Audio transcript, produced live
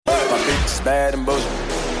Bad and boujee.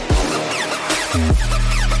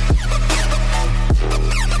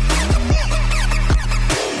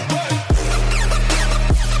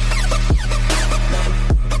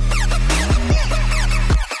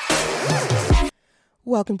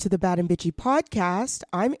 Welcome to the Bad and Bitchy podcast.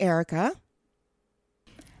 I'm Erica.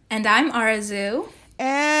 And I'm Arzu.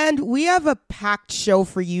 And we have a packed show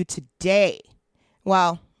for you today.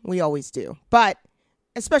 Well, we always do, but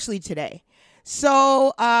especially today.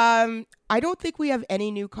 So I don't think we have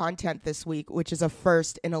any new content this week, which is a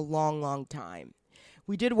first in a long, long time.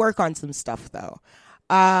 We did work on some stuff, though.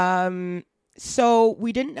 So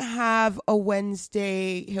we didn't have a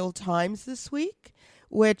Wednesday Hill Times this week,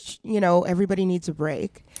 which, you know, everybody needs a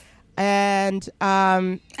break. And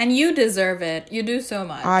you deserve it. You do so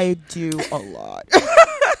much. I do a lot.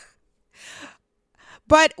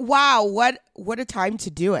 But wow, what a time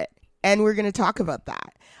to do it. And we're going to talk about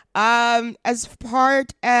that. As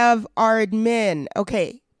part of our admin,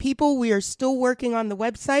 okay, people, we are still working on the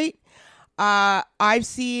website. I've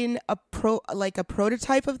seen a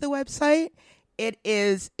prototype of the website.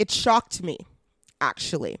 It shocked me,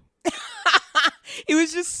 actually. It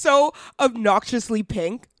was just so obnoxiously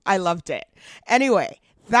pink. I loved it. Anyway,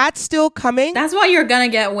 that's still coming. That's what you're gonna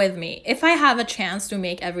get with me. If I have a chance to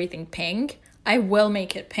make everything pink, I will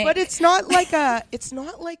make it pink. But it's not like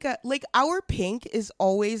our pink is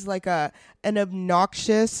always like an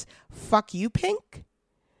obnoxious fuck you pink.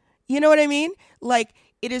 You know what I mean? Like,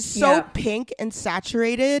 it is so pink and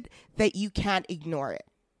saturated that you can't ignore it.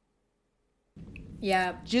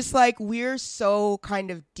 Yeah. Just like we're so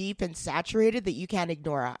kind of deep and saturated that you can't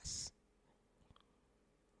ignore us.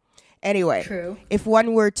 Anyway, true. If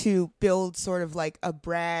one were to build sort of like a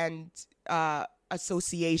brand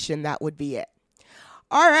association, that would be it.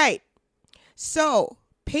 All right. So,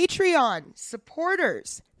 Patreon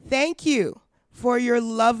supporters, thank you for your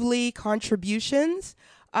lovely contributions.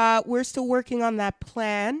 We're still working on that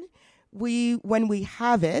plan. When we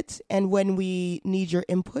have it and when we need your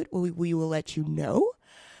input, we will let you know.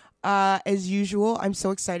 As usual, I'm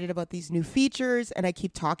so excited about these new features and I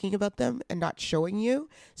keep talking about them and not showing you.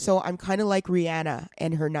 So I'm kind of like Rihanna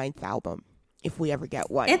and her 9th album, if we ever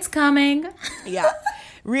get one. It's coming. Yeah.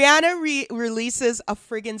 Rihanna releases a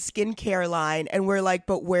friggin' skincare line and we're like,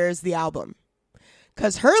 but where's the album?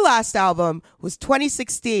 Because her last album was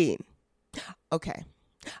 2016. Okay.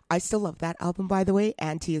 I still love that album, by the way.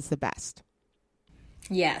 Auntie is the best.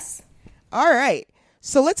 Yes. All right.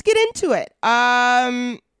 So let's get into it.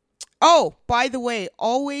 Oh, by the way,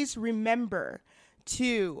 always remember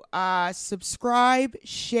to subscribe,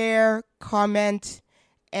 share, comment,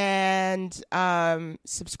 and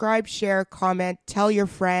subscribe, share, comment, tell your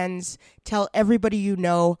friends, tell everybody you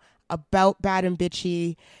know about Bad and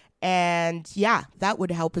Bitchy. And yeah, that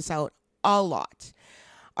would help us out a lot.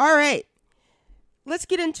 All right. Let's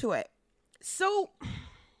get into it. So,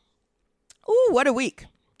 what a week.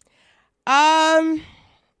 Where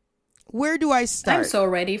do I start? I'm so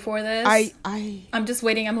ready for this. I'm just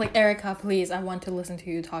waiting. I'm like, Erica, please, I want to listen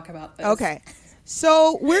to you talk about this. Okay.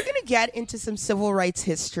 So, we're going to get into some civil rights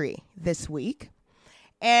history this week.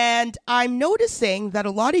 And I'm noticing that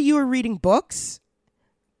a lot of you are reading books,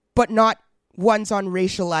 but not ones on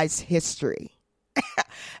racialized history.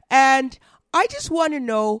 And I just want to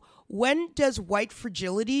know, when does white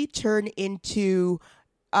fragility turn into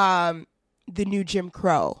the new Jim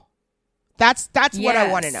Crow? That's what I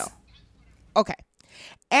want to know. Okay.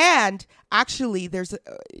 And actually, there's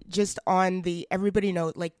just on the, everybody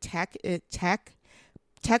know, like tech and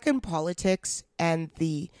politics and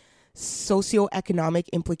the socioeconomic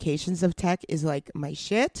implications of tech is like my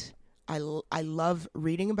shit. I love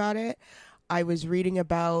reading about it. I was reading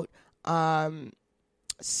about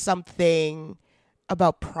something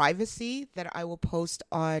about privacy that I will post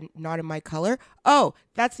on Not In My Color. Oh,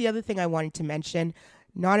 that's the other thing I wanted to mention.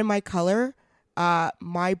 Not In My Color,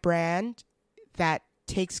 my brand that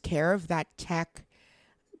takes care of that tech,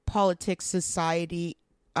 politics, society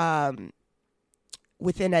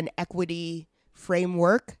within an equity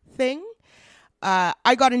framework thing.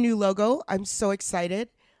 I got a new logo. I'm so excited.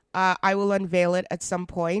 I will unveil it at some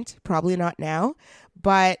point, probably not now,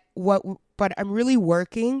 but I'm really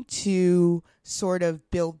working to sort of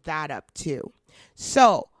build that up too.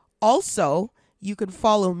 So also you can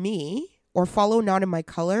follow me or follow Not In My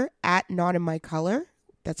Color at Not In My Color.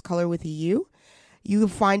 That's color with a U. You can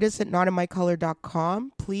find us at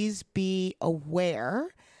notinmycolor.com. Please be aware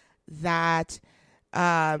that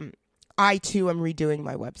I too am redoing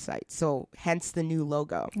my website. So hence the new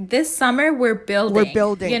logo. This summer we're building. We're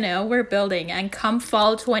building. And come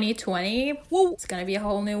fall 2020, it's going to be a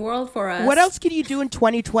whole new world for us. What else can you do in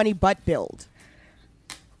 2020 but build?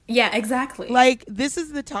 Yeah, exactly. Like, this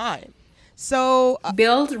is the time. So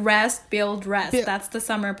build, rest. That's the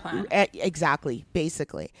summer plan. Exactly,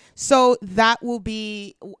 basically. So that will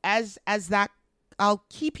be as that. I'll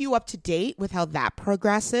keep you up to date with how that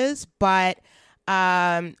progresses. But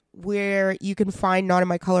where you can find Not in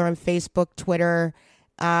My Color on Facebook, Twitter,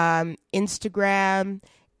 Instagram,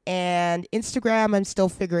 and Instagram. I'm still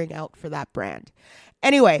figuring out for that brand.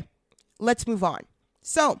 Anyway, let's move on.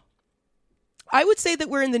 So I would say that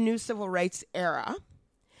we're in the new civil rights era.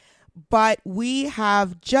 But we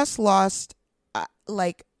have just lost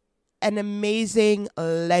like an amazing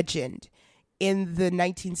legend in the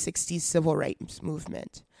 1960s civil rights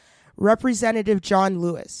movement. Representative John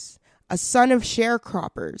Lewis, a son of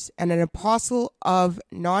sharecroppers and an apostle of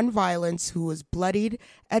nonviolence who was bloodied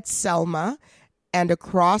at Selma and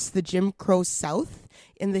across the Jim Crow South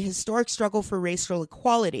in the historic struggle for racial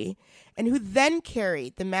equality, and who then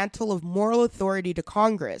carried the mantle of moral authority to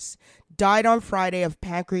Congress, died on Friday of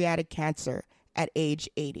pancreatic cancer at age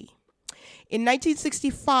 80. In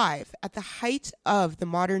 1965, at the height of the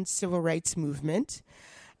modern civil rights movement,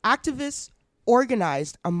 activists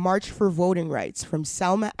organized a march for voting rights from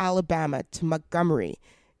Selma, Alabama to Montgomery,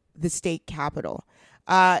 the state capital.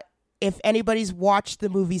 If anybody's watched the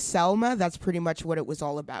movie Selma, that's pretty much what it was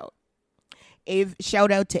all about.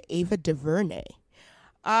 Shout out to Ava DuVernay.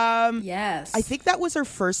 Yes. I think that was her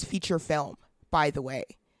first feature film, by the way.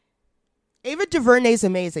 Ava DuVernay is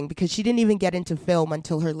amazing because she didn't even get into film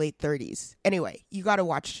until her late 30s. Anyway, you got to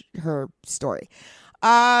watch her story.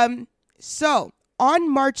 So, on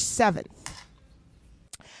March 7th,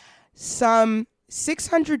 on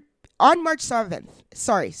March 7th,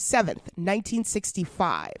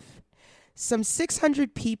 1965, some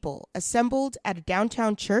 600 people assembled at a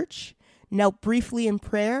downtown church, knelt briefly in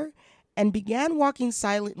prayer, and began walking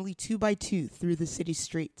silently 2 by 2 through the city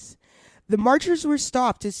streets. The marchers were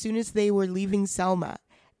stopped as soon as they were leaving Selma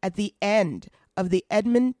at the end of the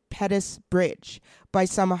Edmund Pettus Bridge by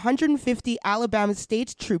some 150 Alabama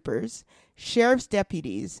state troopers, sheriff's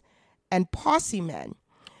deputies, and posse men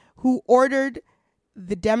who ordered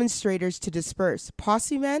the demonstrators to disperse.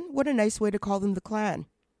 Posse men? What a nice way to call them, the Klan.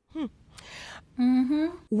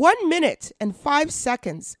 1 minute and 5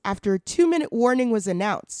 seconds after a 2-minute warning was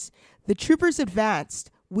announced, the troopers advanced,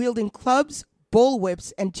 wielding clubs,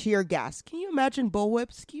 bullwhips, and tear gas. Can you imagine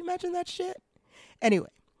bullwhips? Can you imagine that shit? Anyway,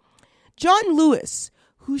 John Lewis,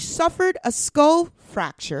 who suffered a skull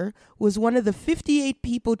fracture, was one of the 58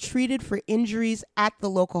 people treated for injuries at the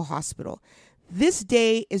local hospital. This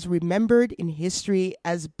day is remembered in history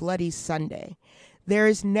as Bloody Sunday. There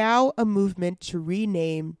is now a movement to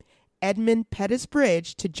rename Edmund Pettus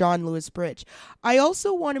Bridge to John Lewis Bridge. I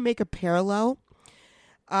also want to make a parallel.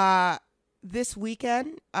 This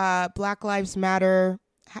weekend, Black Lives Matter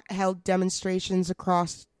held demonstrations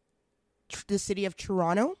across the city of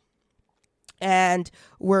Toronto and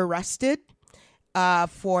were arrested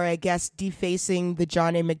for, I guess, defacing the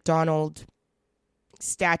John A. Macdonald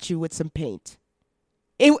statue with some paint.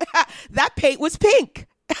 That paint was pink.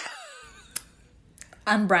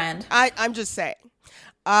 On brand. I'm just saying.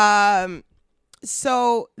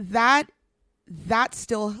 So that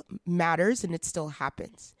still matters and it still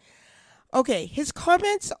happens. Okay, his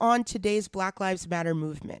comments on today's Black Lives Matter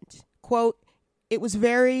movement. Quote, it was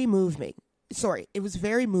very moving to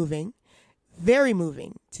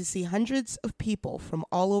see hundreds of people from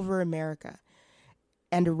all over America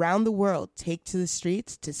and around the world take to the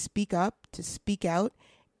streets to speak up, to speak out,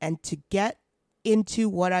 and to get into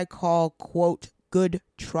what I call, quote, good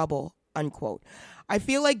trouble, unquote. I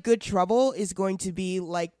feel like Good Trouble is going to be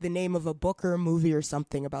like the name of a book or a movie or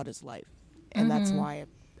something about his life. And that's why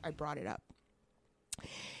I brought it up.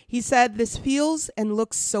 He said, this feels and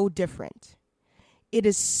looks so different. It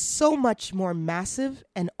is so much more massive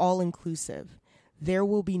and all-inclusive. There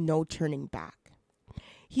will be no turning back.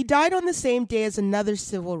 He died on the same day as another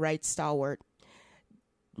civil rights stalwart,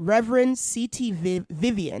 Reverend C.T.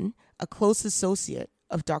 Vivian, a close associate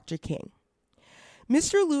of Dr. King.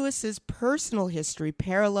 Mr. Lewis's personal history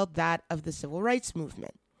paralleled that of the civil rights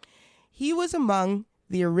movement. He was among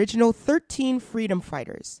the original 13 freedom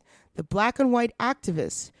fighters, the black and white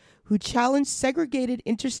activists who challenged segregated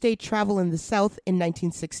interstate travel in the South in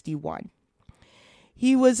 1961.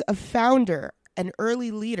 He was a founder and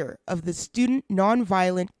early leader of the Student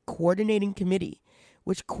Nonviolent Coordinating Committee,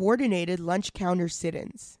 which coordinated lunch counter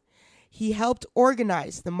sit-ins. He helped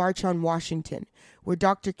organize the March on Washington, where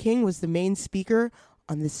Dr. King was the main speaker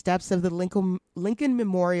on the steps of the Lincoln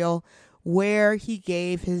Memorial, where he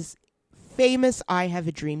gave his famous I Have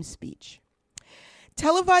a Dream speech.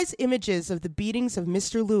 Televised images of the beatings of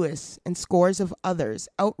Mr. Lewis and scores of others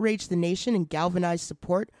outraged the nation and galvanized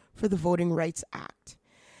support for the Voting Rights Act,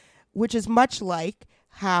 which is much like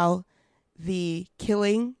how the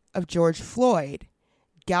killing of George Floyd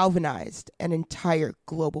galvanized an entire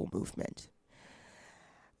global movement.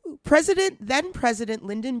 Then President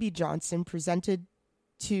Lyndon B. Johnson presented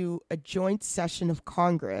to a joint session of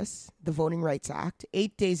Congress the Voting Rights Act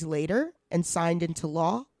 8 days later and signed into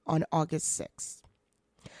law on August 6th.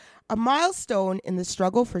 A milestone in the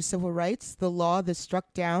struggle for civil rights, the law that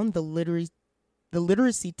struck down the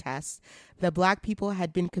literacy tests that Black people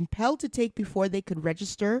had been compelled to take before they could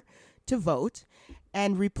register to vote,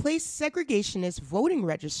 and replaced segregationist voting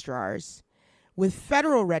registrars with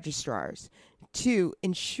federal registrars to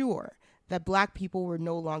ensure that Black people were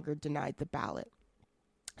no longer denied the ballot.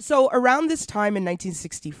 So around this time in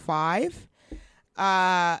 1965,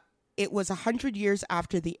 it was 100 years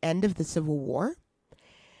after the end of the Civil War.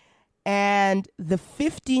 And the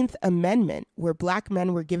 15th Amendment, where Black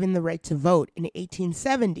men were given the right to vote in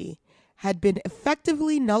 1870, had been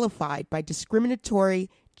effectively nullified by discriminatory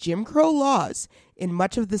Jim Crow laws in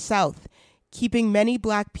much of the South, keeping many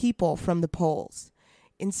Black people from the polls.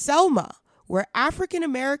 In Selma, where African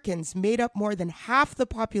Americans made up more than half the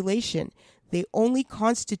population, they only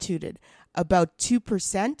constituted about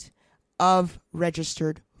 2% of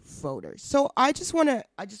registered voters. So I just want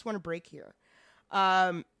to break here.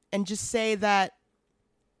 And just say that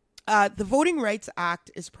the Voting Rights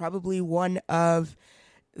Act is probably one of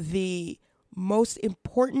the most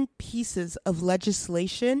important pieces of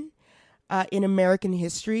legislation in American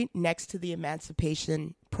history, next to the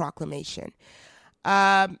Emancipation Proclamation.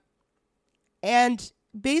 And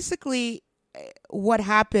basically, what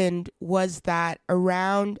happened was that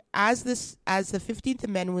as the 15th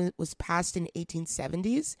Amendment was passed in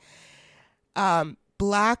 1870s,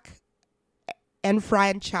 Black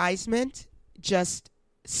enfranchisement just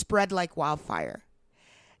spread like wildfire.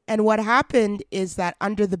 And what happened is that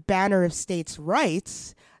under the banner of states'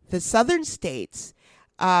 rights, the southern states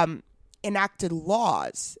enacted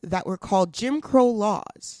laws that were called Jim Crow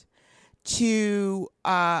laws to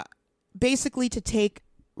basically to take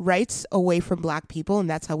rights away from Black people, and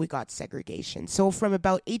that's how we got segregation. So from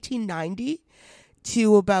about 1890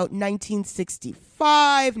 to about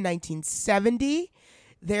 1965, 1970,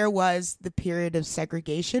 there was the period of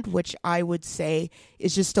segregation, which I would say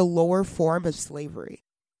is just a lower form of slavery.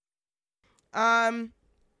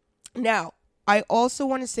 Now, I also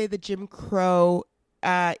want to say that Jim Crow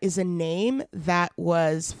is a name that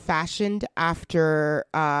was fashioned after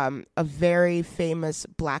a very famous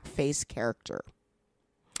blackface character.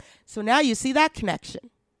 So now you see that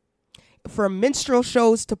connection from minstrel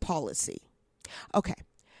shows to policy. Okay,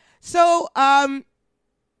 so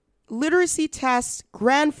literacy tests,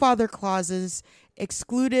 grandfather clauses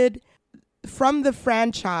excluded from the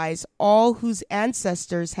franchise all whose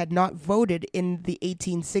ancestors had not voted in the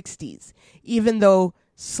 1860s, even though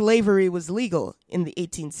slavery was legal in the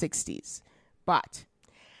 1860s.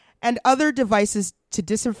 And other devices to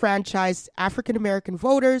disenfranchise African American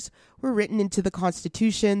voters were written into the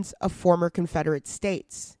constitutions of former Confederate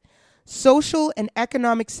states. Social and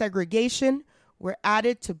economic segregation were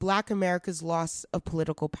added to Black America's loss of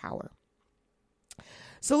political power.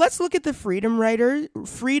 So let's look at the Freedom Riders.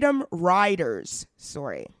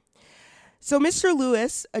 So Mr.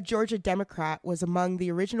 Lewis, a Georgia Democrat, was among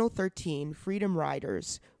the original 13 Freedom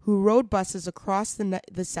Riders who rode buses across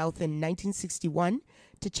the South in 1961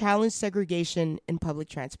 to challenge segregation in public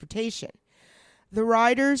transportation. The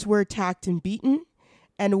riders were attacked and beaten,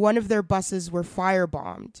 and one of their buses was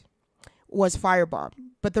firebombed.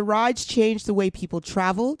 But the rides changed the way people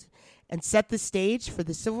traveled and set the stage for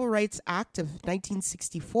the Civil Rights Act of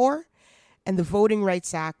 1964 and the Voting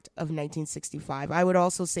Rights Act of 1965. I would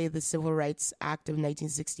also say the Civil Rights Act of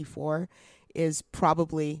 1964 is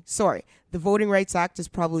probably, the Voting Rights Act is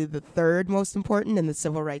probably the third most important and the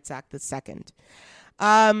Civil Rights Act the second.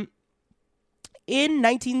 In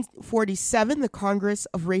 1947, the Congress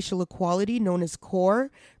of Racial Equality, known as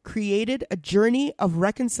CORE, created a journey of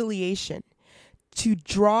reconciliation to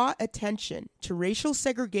draw attention to racial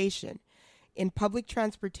segregation in public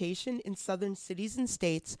transportation in southern cities and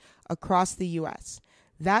states across the U.S.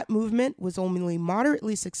 That movement was only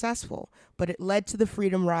moderately successful, but it led to the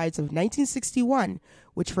Freedom Rides of 1961,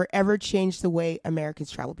 which forever changed the way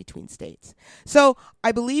Americans travel between states. So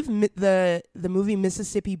I believe the movie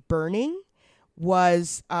Mississippi Burning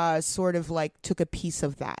was sort of like took a piece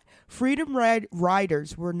of that. Freedom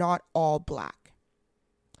Riders were not all Black.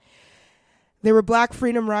 There were black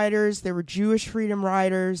freedom riders, there were Jewish freedom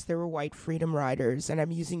riders, there were white freedom riders, and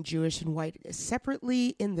I'm using Jewish and white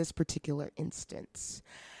separately in this particular instance.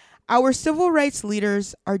 Our civil rights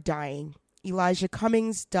leaders are dying. Elijah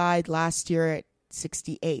Cummings died last year at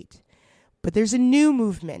 68, but there's a new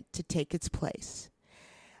movement to take its place.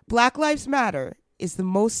 Black Lives Matter is the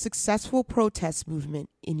most successful protest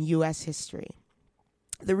movement in U.S. history.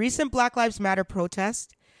 The recent Black Lives Matter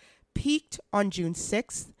protest peaked on June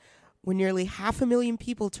 6th, when nearly 500,000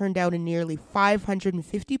 people turned out in nearly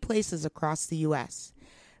 550 places across the U.S.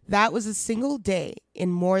 That was a single day in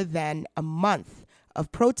more than a month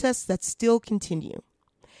of protests that still continue.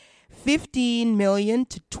 15 million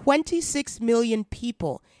to 26 million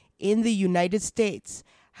people in the United States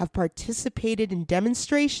have participated in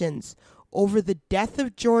demonstrations over the death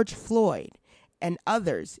of George Floyd and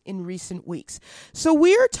others in recent weeks. So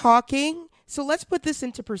we're talking, so let's put this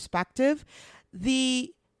into perspective.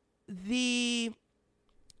 The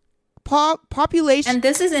population, and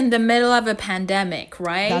this is in the middle of a pandemic,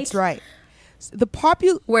 right? That's right.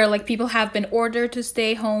 Where like people have been ordered to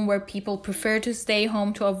stay home, where people prefer to stay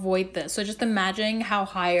home to avoid this. So just imagine how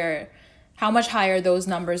much higher those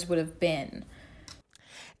numbers would have been.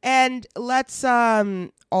 And let's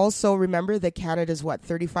also remember that Canada's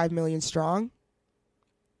 35 million strong.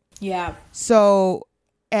 Yeah. So,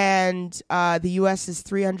 and the U.S. is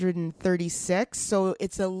 336. So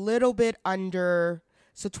it's a little bit under.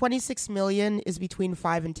 So 26 million is between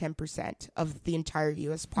 5 and 10% of the entire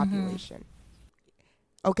U.S. population.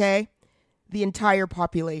 Mm-hmm. Okay? The entire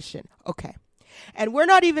population. Okay. And we're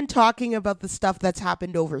not even talking about the stuff that's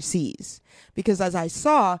happened overseas. Because as I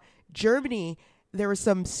saw, Germany, there were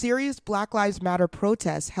some serious Black Lives Matter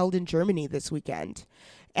protests held in Germany this weekend.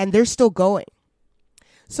 And they're still going.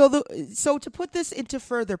 So to put this into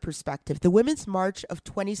further perspective, the Women's March of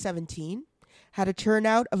 2017 had a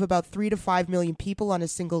turnout of about 3 to 5 million people on a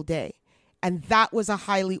single day. And that was a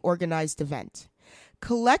highly organized event.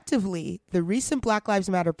 Collectively, the recent Black Lives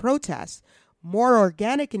Matter protests, more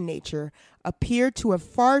organic in nature, appear to have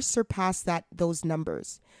far surpassed those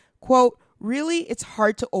numbers. Quote, "Really, it's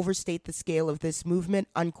hard to overstate the scale of this movement,"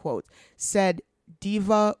 unquote, said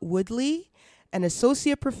Diva Woodley, an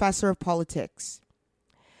associate professor of politics.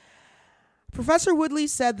 Professor Woodley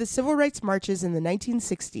said the civil rights marches in the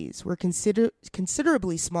 1960s were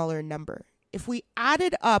considerably smaller in number. If we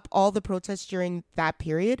added up all the protests during that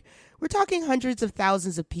period, we're talking hundreds of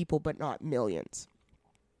thousands of people, but not millions.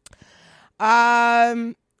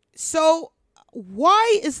 So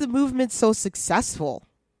why is the movement so successful,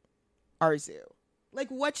 Arzu? Like,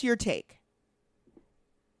 what's your take?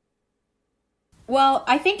 Well,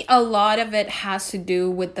 I think a lot of it has to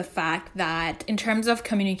do with the fact that in terms of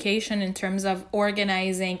communication, in terms of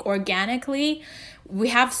organizing organically, we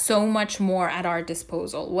have so much more at our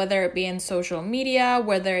disposal, whether it be in social media,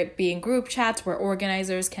 whether it be in group chats where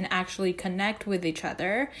organizers can actually connect with each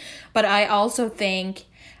other. But I also think,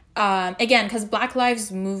 again, because Black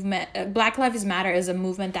Lives Matter is a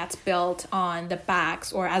movement that's built on the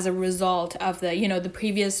backs or as a result of the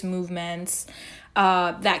previous movements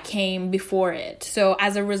that came before it. So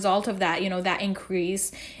as a result of that, that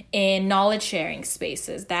increase in knowledge sharing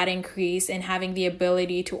spaces, that increase in having the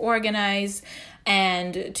ability to organize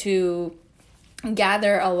and to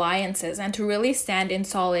gather alliances and to really stand in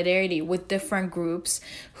solidarity with different groups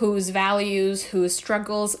whose values, whose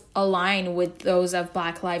struggles align with those of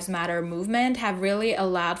Black Lives Matter movement, have really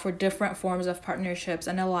allowed for different forms of partnerships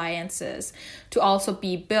and alliances to also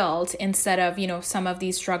be built instead of, some of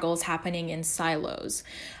these struggles happening in silos.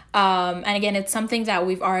 And again, it's something that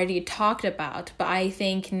we've already talked about, but I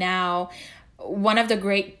think now one of the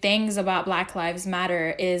great things about Black Lives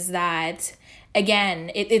Matter is that,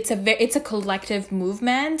 again, it's a collective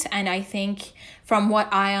movement, and I think from what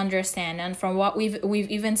I understand and from what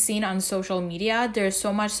we've even seen on social media, there's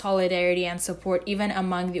so much solidarity and support even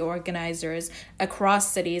among the organizers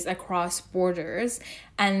across cities, across borders.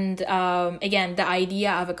 And again, the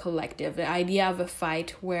idea of a collective, the idea of a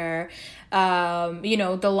fight where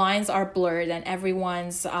the lines are blurred and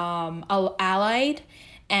everyone's allied.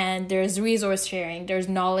 And there's resource sharing, there's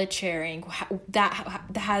knowledge sharing that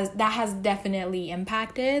has definitely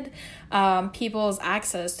impacted people's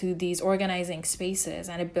access to these organizing spaces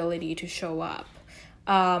and ability to show up.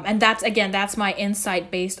 And that's my insight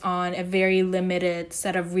based on a very limited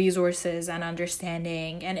set of resources and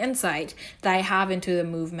understanding and insight that I have into the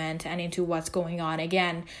movement and into what's going on.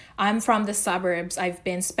 Again, I'm from the suburbs. I've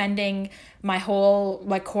been spending my whole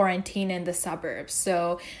quarantine in the suburbs.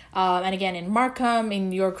 So, and again, in Markham,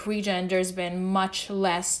 in York region, there's been much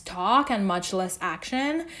less talk and much less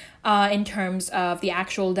action in terms of the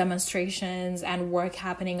actual demonstrations and work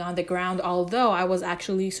happening on the ground. Although I was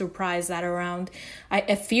actually surprised that around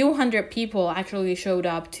a few hundred people actually showed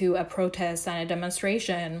up to a protest and a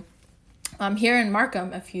demonstration here in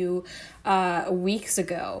Markham a few weeks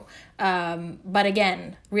ago. But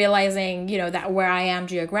again, realizing, that where I am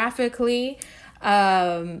geographically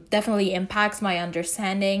definitely impacts my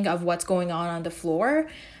understanding of what's going on the floor,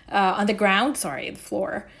 the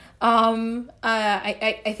floor.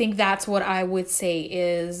 I think that's what I would say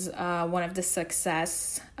is one of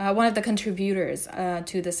the contributors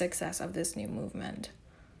to the success of this new movement.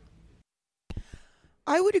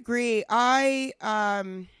 I would agree.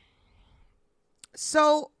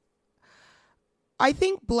 So I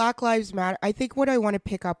think Black Lives Matter, I think what I want to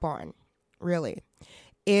pick up on, really,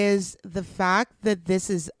 is the fact that this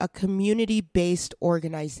is a community-based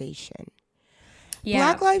organization. Yeah.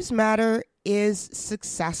 Black Lives Matter is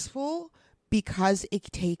successful because it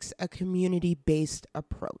takes a community-based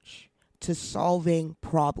approach to solving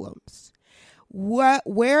problems.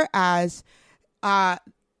 Whereas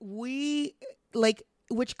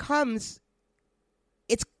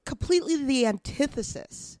it's completely the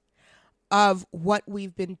antithesis of what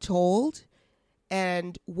we've been told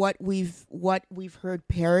and what we've heard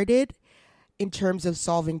parroted in terms of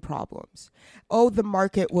solving problems. Oh, the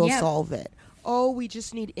market will solve it. Oh, we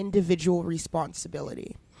just need individual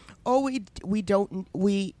responsibility. Oh, the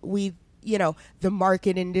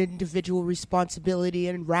market and individual responsibility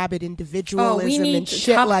and rabid individualism and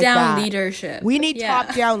shit like that. Top-down leadership. We need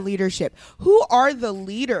top-down leadership. Who are the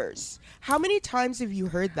leaders? How many times have you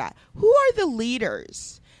heard that? Who are the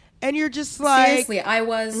leaders? And you're just like... Seriously, I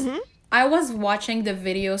was watching the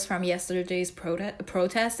videos from yesterday's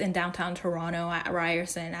protest in downtown Toronto, at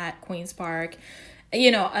Ryerson, at Queen's Park,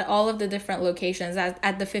 at all of the different locations,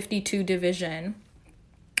 at the 52 Division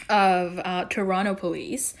of Toronto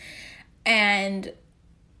Police. And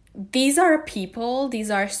these are people,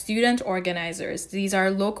 these are student organizers, these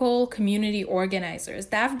are local community organizers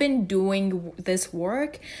that have been doing this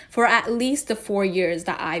work for at least the 4 years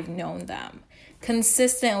that I've known them.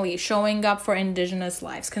 Consistently showing up for Indigenous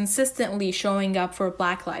lives, consistently showing up for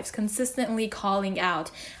Black lives, consistently calling out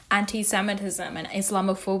anti-Semitism and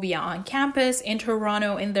Islamophobia on campus, in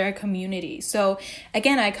Toronto, in their community. So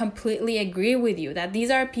again, I completely agree with you that these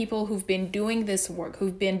are people who've been doing this work,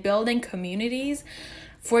 who've been building communities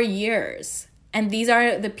for years. And these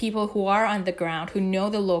are the people who are on the ground, who know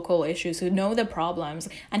the local issues, who know the problems,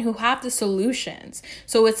 and who have the solutions.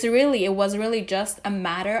 So it was really just a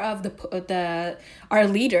matter of our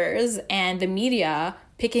leaders and the media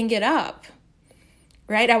picking it up.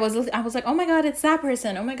 Right? I was like, oh my God, it's that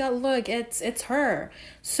person. Oh my God, look, it's her.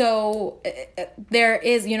 So there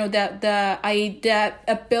is, the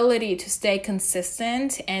ability to stay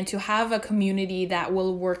consistent and to have a community that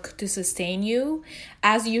will work to sustain you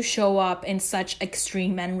as you show up in such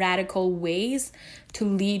extreme and radical ways to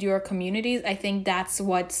lead your communities. I think that's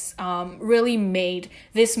what's really made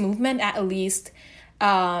this movement, at least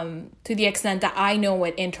to the extent that I know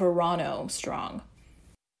it in Toronto, strong.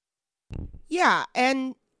 Yeah,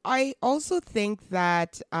 and I also think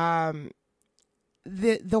that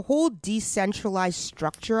the whole decentralized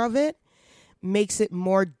structure of it makes it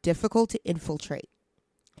more difficult to infiltrate.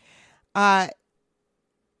 Black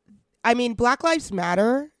Lives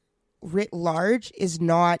Matter, writ large, is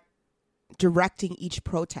not directing each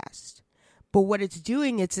protest. But what it's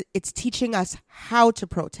doing, it's teaching us how to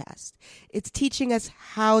protest. It's teaching us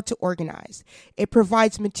how to organize. It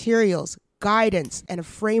provides materials, guidance, and a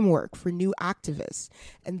framework for new activists.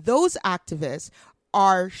 And those activists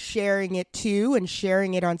are sharing it too, and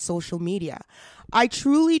sharing it on social media. I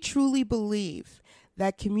truly, truly believe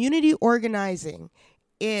that community organizing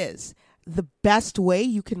is the best way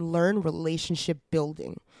you can learn relationship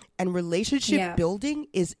building. And relationship building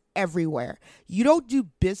is everywhere. You don't do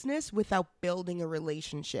business without building a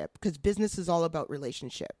relationship, because business is all about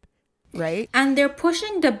relationship. Right? And they're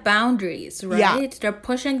pushing the boundaries, right? Yeah. They're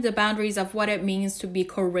pushing the boundaries of what it means to be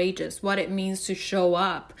courageous, what it means to show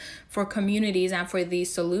up for communities and for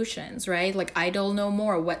these solutions, right? Like Idle No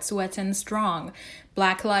More, Wet'suwet'en Strong,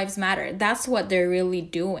 Black Lives Matter. That's what they're really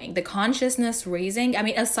doing. The consciousness raising,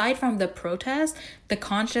 aside from the protest, the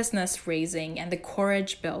consciousness raising and the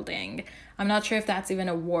courage building, I'm not sure if that's even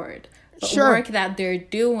a word, but work that they're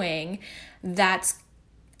doing, that's,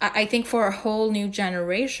 I think, for a whole new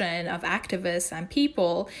generation of activists and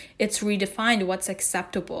people, it's redefined what's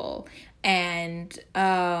acceptable. And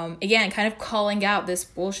again, kind of calling out this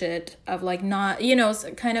bullshit of like not,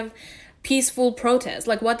 kind of peaceful protest.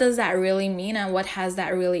 Like, what does that really mean, and what has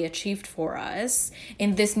that really achieved for us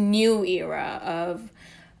in this new era of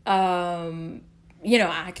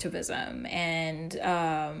activism and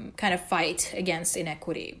kind of fight against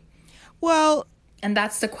inequity. Well, and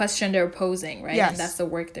that's the question they're posing, right? Yes. And that's the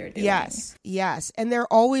work they're doing. Yes. And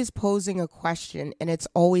they're always posing a question, and it's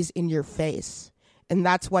always in your face. And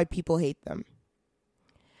that's why people hate them.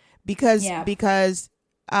 Because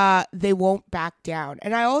they won't back down.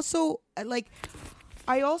 And I also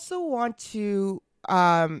want to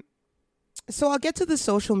so I'll get to the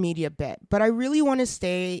social media bit, but I really want to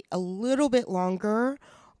stay a little bit longer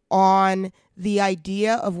on the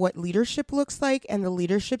idea of what leadership looks like and the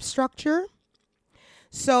leadership structure.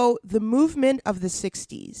 So the movement of the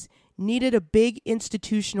 60s needed a big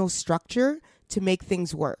institutional structure to make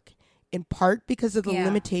things work, in part because of the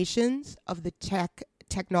limitations of the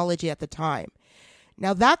technology at the time.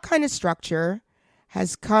 Now, that kind of structure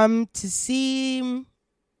has come to seem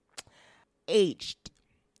aged,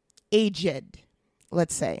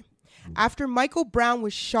 let's say. After Michael Brown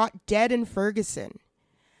was shot dead in Ferguson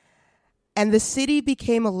and the city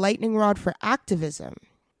became a lightning rod for activism,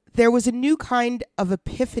 there was a new kind of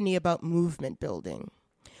epiphany about movement building.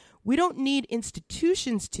 We don't need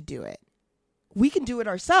institutions to do it. We can do it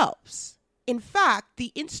ourselves. In fact,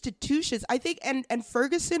 the institutions, I think, and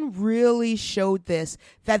Ferguson really showed this,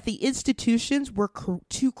 that the institutions were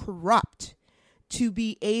too corrupt to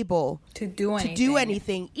be able to do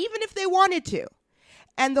anything, even if they wanted to.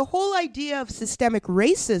 And the whole idea of systemic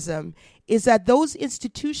racism is that those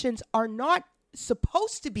institutions are not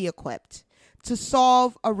supposed to be equipped to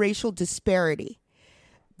solve a racial disparity.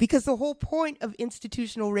 Because the whole point of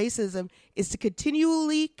institutional racism is to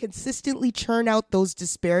continually, consistently churn out those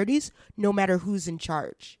disparities, no matter who's in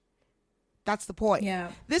charge. That's the point.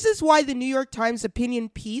 Yeah. This is why the New York Times opinion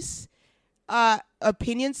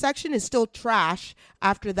section is still trash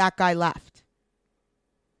after that guy left.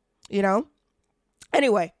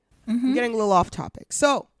 Anyway, I'm getting a little off topic.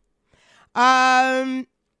 So the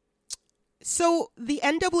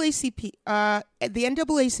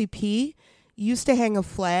NAACP used to hang a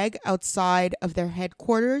flag outside of their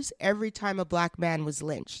headquarters every time a black man was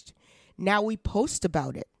lynched. Now we post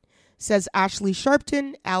about it, says Ashley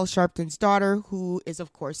Sharpton, Al Sharpton's daughter, who is,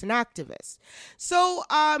 of course, an activist. So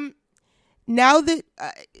now that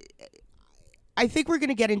I think we're going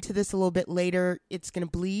to get into this a little bit later, it's going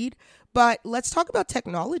to bleed, but let's talk about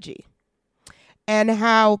technology and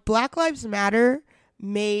how Black Lives Matter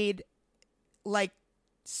made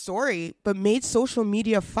social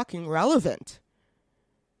media fucking relevant.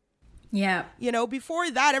 Yeah.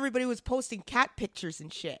 Before that, everybody was posting cat pictures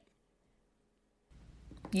and shit.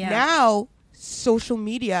 Yeah. Now, social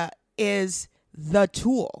media is the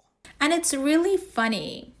tool. And it's really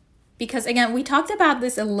funny because, again, we talked about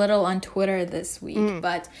this a little on Twitter this week,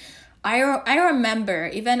 but I remember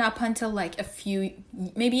even up until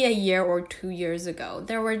maybe a year or 2 years ago,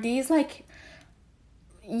 there were these a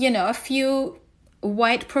few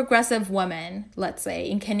white progressive women, let's say,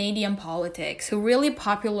 in Canadian politics who really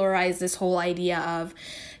popularized this whole idea of,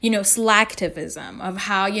 slacktivism, of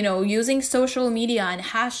how, using social media and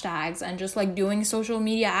hashtags and just doing social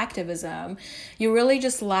media activism, you're really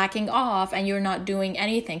just slacking off and you're not doing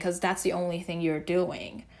anything because that's the only thing you're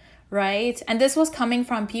doing. Right? And this was coming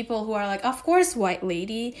from people who are like, of course, white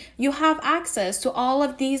lady, you have access to all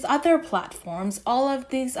of these other platforms, all of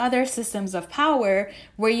these other systems of power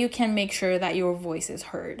where you can make sure that your voice is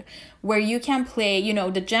heard, where you can play,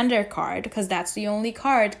 the gender card, because that's the only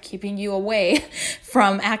card keeping you away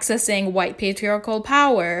from accessing white patriarchal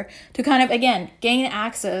power to kind of, again, gain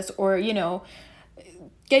access or,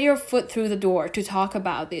 get your foot through the door to talk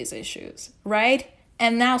about these issues, right?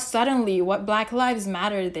 And now suddenly what Black Lives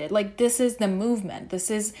Matter did, this is the movement. This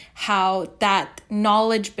is how that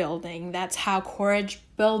knowledge building, that's how courage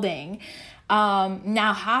building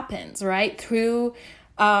now happens, right? Through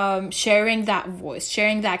sharing that voice,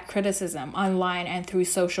 sharing that criticism online and through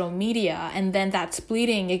social media. And then that's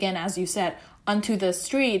bleeding, again, as you said, onto the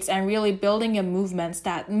streets and really building a movement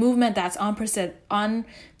that's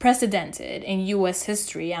unprecedented in U.S.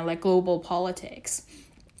 history and global politics.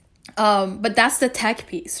 But that's the tech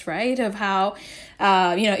piece, right? Of how,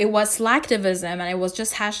 it was slacktivism and it was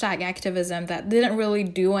just hashtag activism that didn't really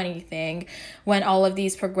do anything when all of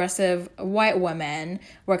these progressive white women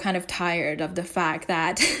were kind of tired of the fact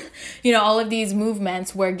that, all of these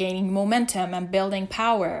movements were gaining momentum and building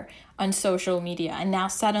power on social media. And now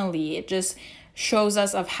suddenly it just shows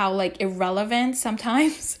us of how irrelevant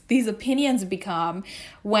sometimes these opinions become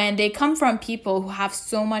when they come from people who have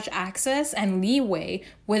so much access and leeway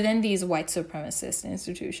within these white supremacist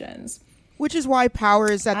institutions. Which is why power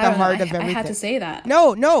is at the heart of everything. I had to say that.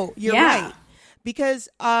 No, you're right. Because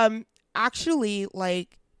actually,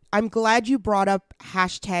 I'm glad you brought up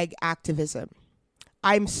hashtag activism.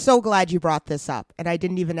 I'm so glad you brought this up, and I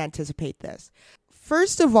didn't even anticipate this.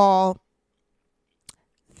 First of all,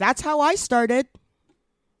 that's how I started.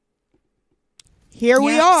 Here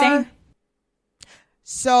we are. Same.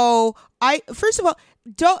 So first of all,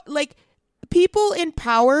 don't like people in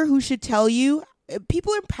power who should tell you.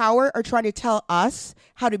 People in power are trying to tell us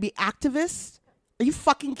how to be activists. Are you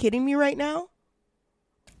fucking kidding me right now?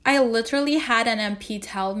 I literally had an MP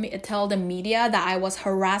tell the media that I was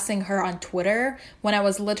harassing her on Twitter when I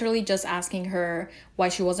was literally just asking her why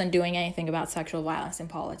she wasn't doing anything about sexual violence in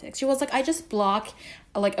politics. She was like, I just block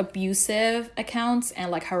like abusive accounts and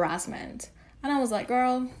like harassment. And I was like,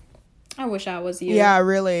 girl, I wish I was you. Yeah,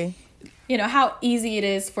 really. You know how easy it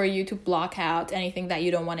is for you to block out anything that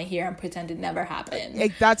you don't want to hear and pretend it never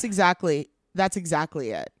happened. That's exactly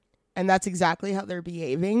it. And that's exactly how they're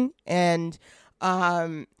behaving. And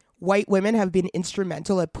white women have been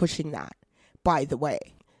instrumental at pushing that, by the way.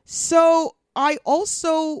 So I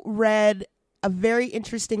also read a very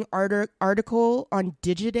interesting article on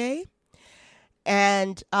Digiday.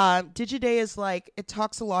 And Digiday is like, it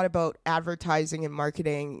talks a lot about advertising and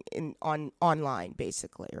marketing online,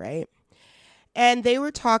 basically, right? And they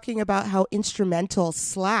were talking about how instrumental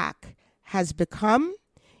Slack has become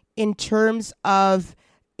in terms of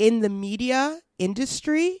in the media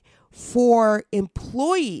industry for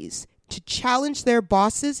employees to challenge their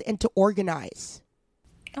bosses and to organize.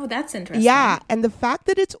 Oh, that's interesting. Yeah, and the fact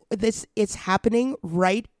that it's happening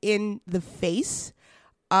right in the face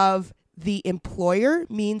of the employer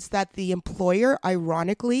means that the employer,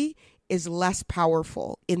 ironically, is less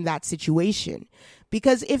powerful in that situation.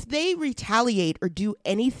 Because if they retaliate or do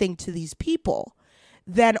anything to these people,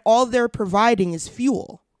 then all they're providing is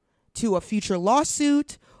fuel to a future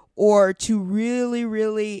lawsuit or to really,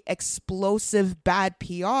 really explosive bad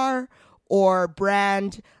PR or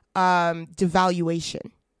brand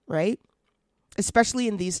devaluation, right? Especially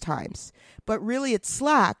in these times. But really, it's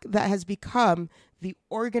Slack that has become the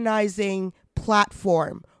organizing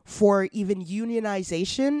platform for even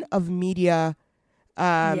unionization of media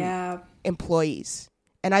employees.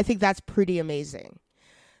 And I think that's pretty amazing.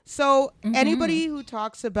 So anybody who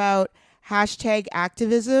talks about hashtag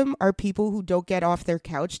activism are people who don't get off their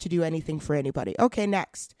couch to do anything for anybody. Okay,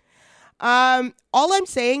 next. All I'm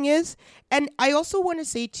saying is, and I also want to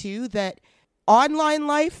say too that online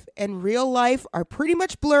life and real life are pretty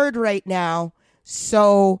much blurred right now.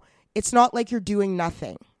 So it's not like you're doing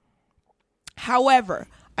nothing. However,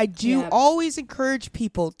 I do always encourage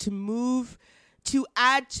people to move, to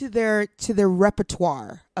add to their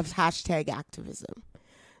repertoire of hashtag activism.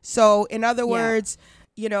 So in other words,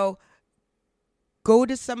 you know, go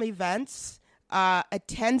to some events,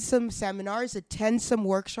 attend some seminars, attend some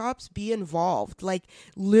workshops, be involved. Like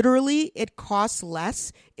literally it costs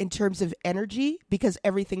less in terms of energy because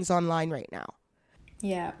everything's online right now.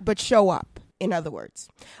 Yeah. But show up, in other words.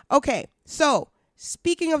 Okay, so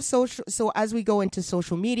speaking of social, so as we go into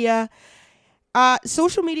social media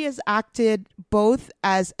has acted both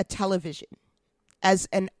as a television, as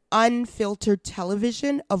an unfiltered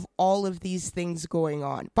television of all of these things going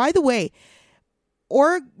on. By the way,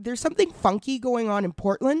 there's something funky going on in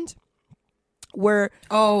Portland where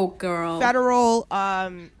federal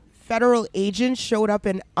agents showed up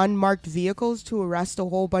in unmarked vehicles to arrest a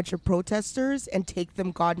whole bunch of protesters and take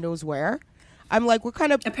them God knows where. I'm like, what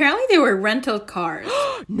kind of... Apparently they were rental cars.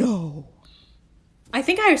 No. I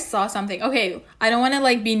think I saw something. Okay, I don't want to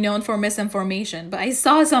like be known for misinformation, but I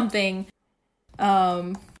saw something.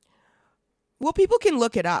 Well, people can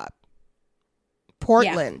look it up.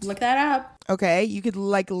 Portland. Yeah, look that up. Okay, you could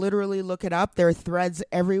like literally look it up. There are threads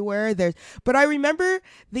everywhere. But I remember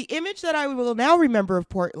the image that I will now remember of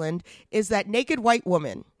Portland is that naked white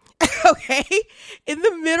woman. Okay, in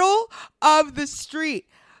the middle of the street,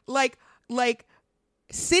 like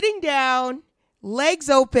sitting down, legs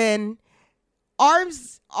open,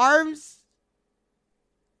 arms.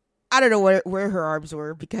 I don't know where her arms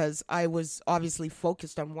were because I was obviously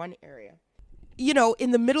focused on one area. You know,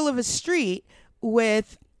 in the middle of a street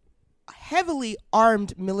with heavily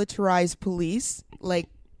armed militarized police, like,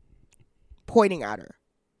 pointing at her.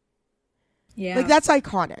 Yeah. Like, that's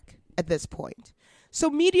iconic at this point. So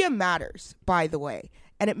media matters, by the way,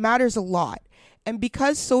 and it matters a lot. And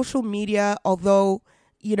because social media, although,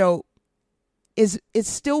 you know, is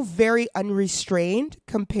still very unrestrained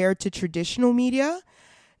compared to traditional media,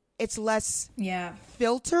 it's less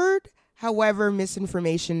filtered. However,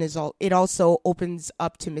 misinformation it also opens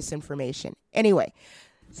up to misinformation. Anyway,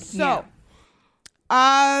 so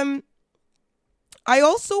I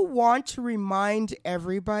also want to remind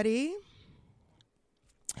everybody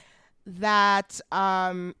that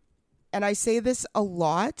and I say this a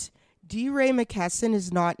lot, D. Ray McKesson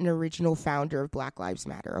is not an original founder of Black Lives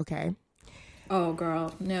Matter, okay? Oh,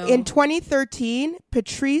 girl, no. In 2013,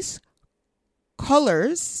 Patrisse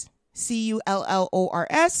Cullors,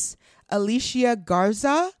 Cullors, Alicia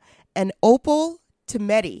Garza, and Opal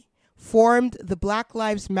Tometi formed the Black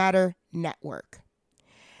Lives Matter Network.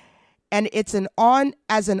 And it's an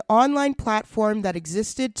online platform that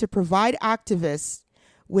existed to provide activists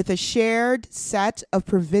with a shared set of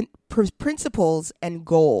principles and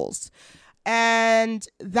goals. And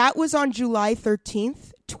that was on July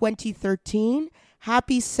 13th, 2013.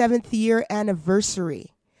 Happy 7th year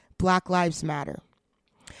anniversary, Black Lives Matter.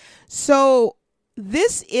 So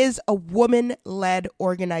this is a woman-led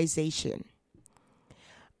organization.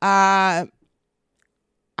 I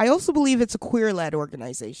also believe it's a queer-led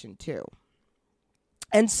organization too.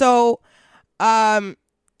 And so, and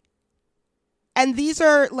these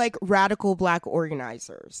are like radical Black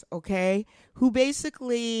organizers, okay? Who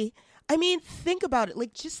basically, I mean, think about it.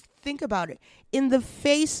 Like, just think about it. In the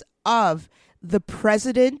face of the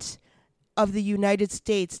president of the United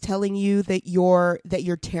States telling you that you're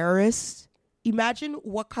terrorists, imagine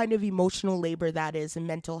what kind of emotional labor that is in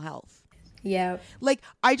mental health. Yeah. Like,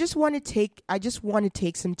 I just want to take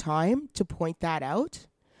some time to point that out,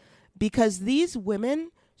 because these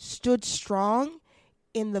women stood strong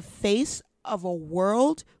in the face of a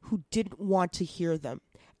world who didn't want to hear them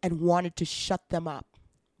and wanted to shut them up.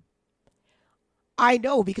 I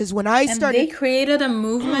know, because when I started, they created a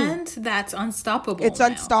movement that's unstoppable. It's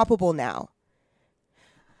unstoppable now.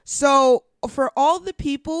 So for all the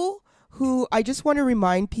people who, I just want to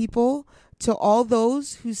remind people, to all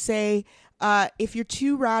those who say, if you're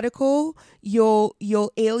too radical, you'll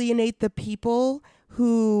alienate the people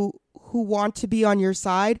who want to be on your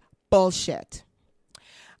side. Bullshit.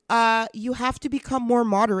 You have to become more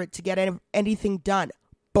moderate to get anything done.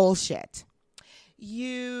 Bullshit.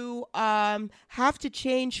 You have to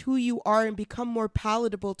change who you are and become more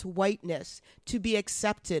palatable to whiteness to be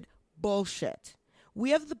accepted. Bullshit. We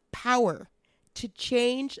have the power to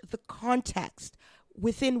change the context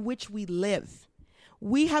within which we live.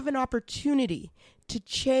 We have an opportunity to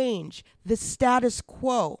change the status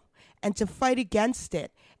quo and to fight against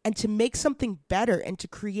it and to make something better and to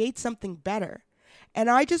create something better. And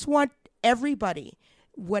I just want everybody,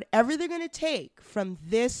 whatever they're going to take from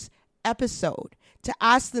this episode, to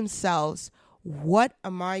ask themselves, what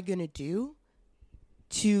am I going to do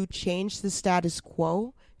to change the status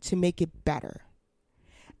quo to make it better?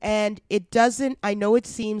 And it doesn't, I know it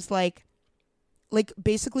seems like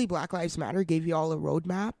basically Black Lives Matter gave you all a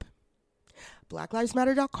roadmap.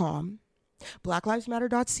 BlackLivesMatter.com,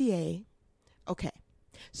 BlackLivesMatter.ca. Okay,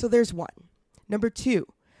 so there's one. Number two,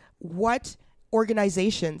 what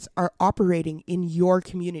organizations are operating in your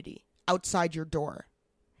community outside your door?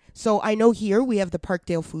 So I know here we have the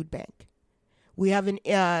Parkdale Food Bank. We have an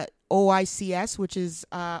OICS, which is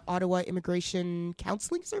Ottawa Immigration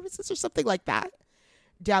Counseling Services or something like that,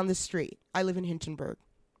 down the street. I live in Hinchinburg.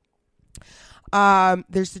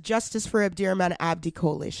 There's the Justice for Abdirahman Abdi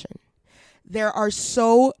Coalition. There are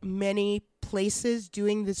so many places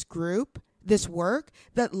doing this work,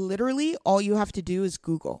 that literally all you have to do is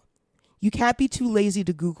Google. You can't be too lazy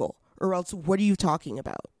to Google, or else what are you talking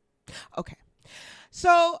about? Okay.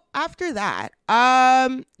 So after that,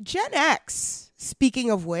 Gen X, speaking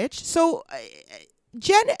of which, so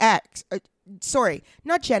Gen X, sorry,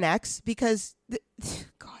 not Gen X, because,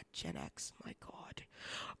 God, Gen X, my God.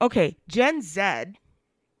 Okay, Gen Z,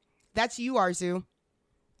 that's you, Arzu.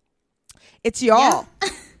 It's y'all. Yeah.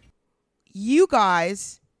 You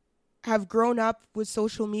guys have grown up with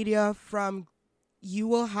social media you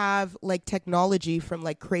will have like technology from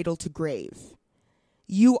like cradle to grave.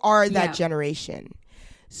 You are that generation.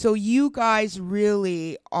 So you guys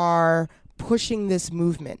really are pushing this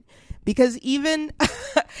movement, because even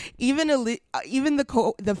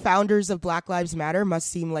the founders of Black Lives Matter must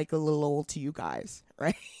seem like a little old to you guys,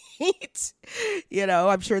 right? You know,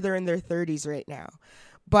 I'm sure they're in their 30s right now.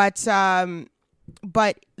 But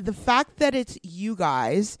the fact that it's you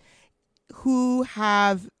guys who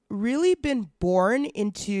have really been born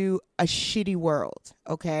into a shitty world,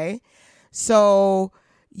 okay? So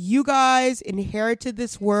you guys inherited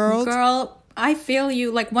this world. Girl, I feel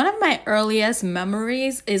you. Like, one of my earliest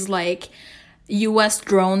memories is like US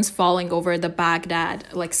drones falling over the Baghdad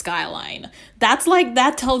like skyline.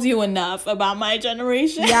 That tells you enough about my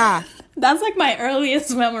generation. Yeah. That's like my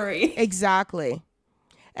earliest memory. Exactly.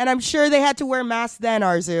 And I'm sure they had to wear masks then,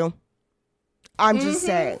 Arzu. I'm just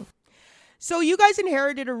saying. So you guys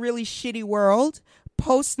inherited a really shitty world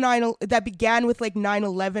that began with like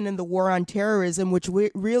 9/11 and the war on terrorism, which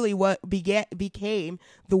really became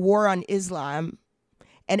the war on Islam.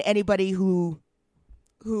 and anybody who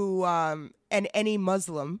and any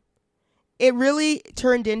Muslim, it really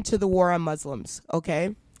turned into the war on Muslims.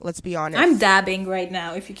 Okay, let's be honest. I'm dabbing right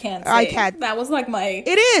now. If you can't, say. I can't. That was like my.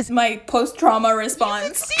 It is my post-trauma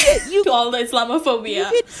response to all the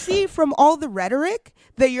Islamophobia. You can see from all the rhetoric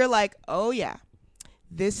that you're like, oh yeah,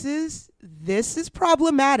 this is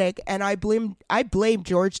problematic, and I blame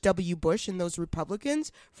George W. Bush and those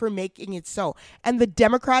Republicans for making it so, and the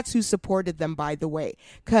Democrats who supported them, by the way,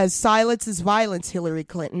 because silence is violence. Hillary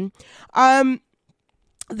Clinton,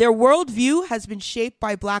 their worldview has been shaped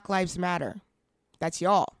by Black Lives Matter. That's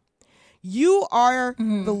y'all. You are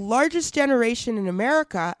the largest generation in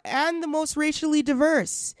America and the most racially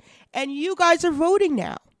diverse, and you guys are voting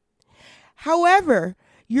now. However,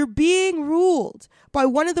 you're being ruled by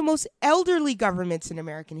one of the most elderly governments in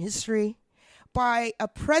American history, by a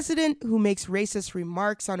president who makes racist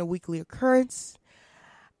remarks on a weekly occurrence.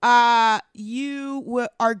 You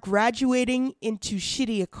are graduating into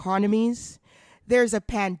shitty economies. There's a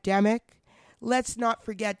pandemic. Let's not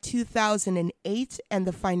forget 2008 and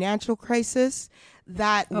the financial crisis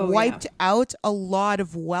that wiped out a lot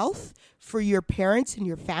of wealth for your parents and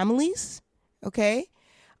your families. Okay?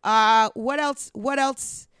 What else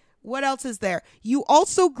is there? You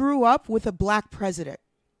also grew up with a Black president.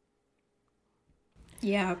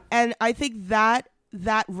 Yeah. And I think that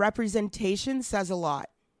representation says a lot.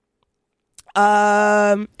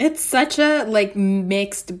 It's such a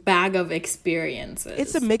mixed bag of experiences.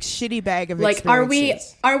 It's a mixed shitty bag of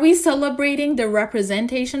experiences. Are we celebrating the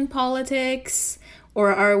representation politics,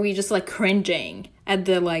 or are we just cringing at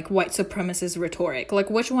the white supremacist rhetoric?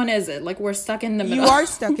 Which one is it? We're stuck in the middle. You are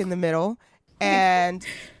stuck in the middle, and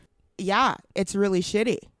yeah, it's really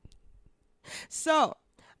shitty. So,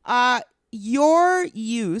 your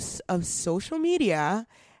use of social media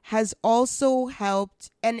has also helped,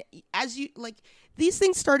 and as you these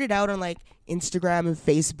things started out on Instagram and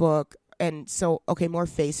Facebook, and so more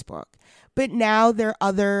Facebook, but now there are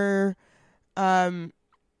other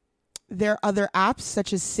apps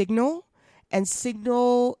such as Signal, and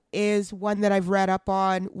Signal is one that I've read up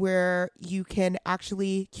on where you can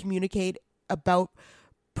actually communicate about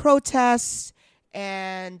protests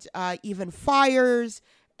and even fires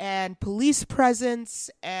and police presence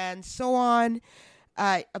and so on.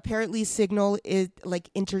 Apparently Signal is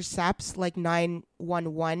intercepts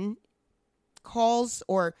 911 calls,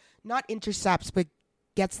 or not intercepts, but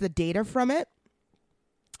gets the data from it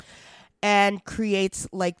and creates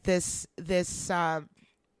this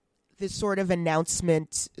sort of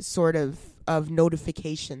announcement of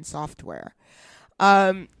notification software.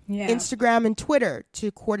 Instagram and Twitter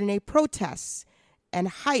to coordinate protests and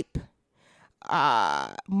hype.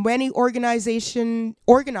 Many organizers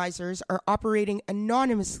are operating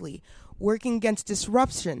anonymously, working against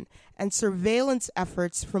disruption and surveillance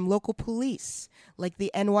efforts from local police, like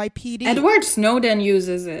the NYPD. Edward Snowden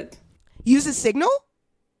uses it. Uses Signal?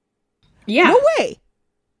 Yeah. No way.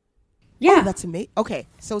 Yeah. Oh, that's amazing. Okay,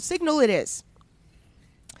 so Signal it is.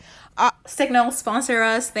 Signal, sponsor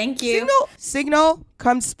us. Thank you. Signal,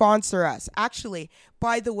 come sponsor us. Actually,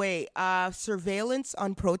 by the way, surveillance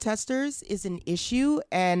on protesters is an issue,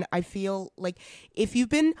 and I feel like if you've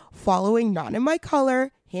been following Not In My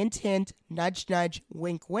Color, hint, hint, nudge, nudge,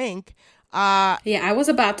 wink, wink. Yeah, I was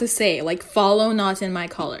about to say, follow Not In My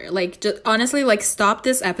Color. Just honestly, stop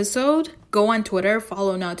this episode, go on Twitter,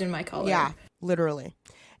 follow Not In My Color. Yeah, literally.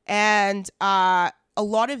 And a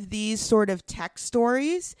lot of these sort of tech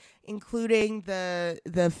stories, including the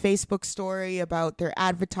Facebook story about their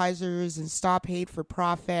advertisers and Stop Hate for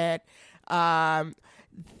Profit.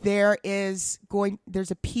 There's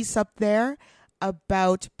a piece up there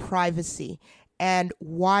about privacy and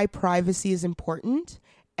why privacy is important,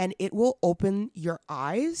 and it will open your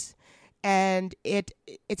eyes. And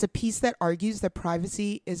it's a piece that argues that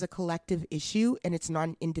privacy is a collective issue and it's not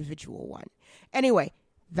an individual one. Anyway,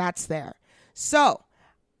 that's there. So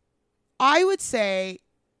I would say,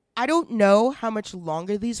 I don't know how much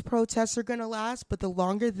longer these protests are going to last, but the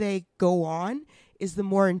longer they go on is the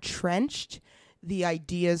more entrenched the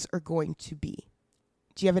ideas are going to be.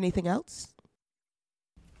 Do you have anything else?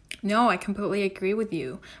 No, I completely agree with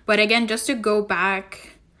you. But again, just to go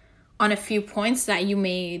back on a few points that you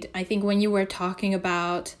made, I think when you were talking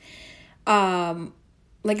about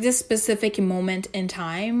this specific moment in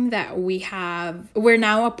time that we're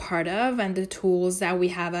now a part of, and the tools that we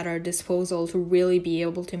have at our disposal to really be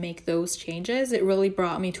able to make those changes, it really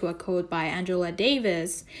brought me to a quote by Angela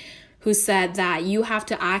Davis, who said that you have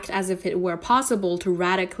to act as if it were possible to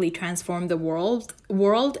radically transform the world,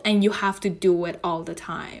 and you have to do it all the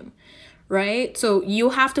time, right? So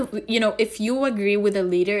you have to, if you agree with the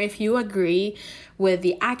leader, if you agree with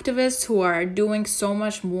the activists who are doing so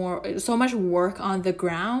much work on the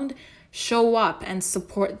ground, show up and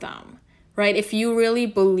support them, right? If you really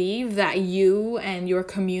believe that you and your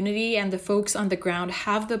community and the folks on the ground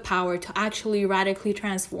have the power to actually radically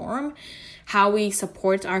transform how we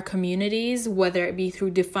support our communities, whether it be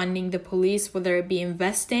through defunding the police, whether it be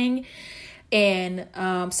investing in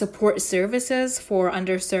support services for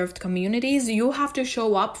underserved communities, you have to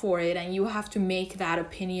show up for it and you have to make that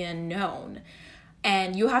opinion known.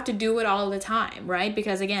 And you have to do it all the time, right?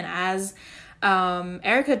 Because again, as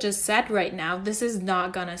Erica just said right now, this is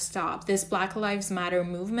not gonna stop. This Black Lives Matter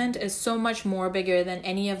movement is so much more bigger than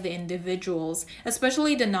any of the individuals,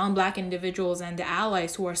 especially the non-Black individuals and the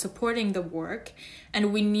allies who are supporting the work.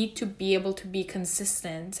 And we need to be able to be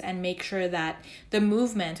consistent and make sure that the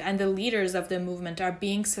movement and the leaders of the movement are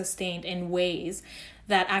being sustained in ways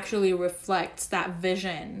that actually reflects that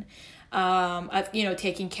vision of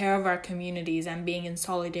taking care of our communities and being in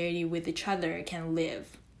solidarity with each other can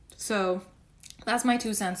live. So that's my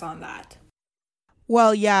 2 cents on that.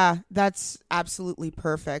 Well, yeah, that's absolutely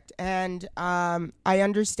perfect. And I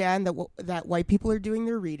understand that white people are doing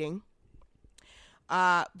their reading,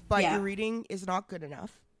 but your reading is not good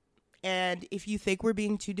enough. And if you think we're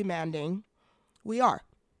being too demanding, we are.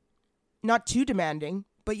 Not too demanding,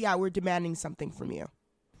 but yeah, we're demanding something from you.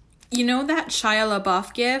 You know that Shia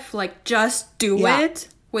LaBeouf gif, like, just do it,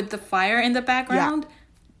 with the fire in the background? Yeah.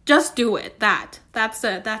 Just do it. That's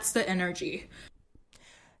the energy.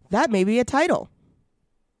 That may be a title.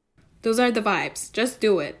 Those are the vibes. Just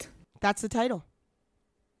do it. That's the title.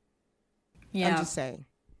 Yeah. I'm just saying.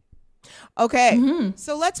 Okay,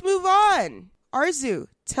 So let's move on. Arzu,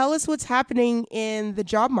 tell us what's happening in the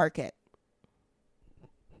job market.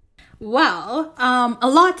 Well, a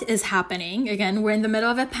lot is happening. Again, we're in the middle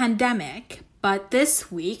of a pandemic. But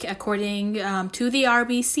this week, according to the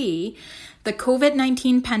RBC, the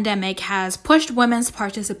COVID-19 pandemic has pushed women's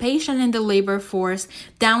participation in the labor force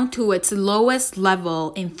down to its lowest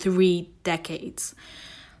level in 3 decades.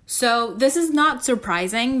 So this is not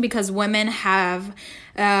surprising because women have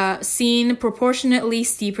seen proportionately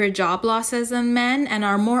steeper job losses than men and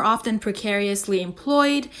are more often precariously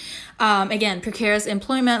employed. Again, precarious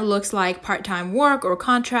employment looks like part-time work or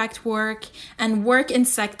contract work and work in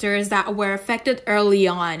sectors that were affected early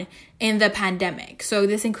on in the pandemic. So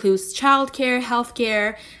this includes childcare,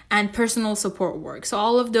 healthcare, and personal support work. So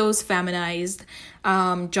all of those feminized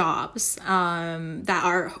jobs that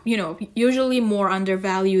are, usually more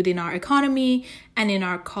undervalued in our economy and in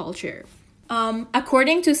our culture.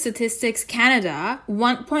 According to Statistics Canada,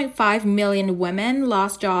 1.5 million women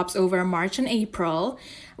lost jobs over March and April,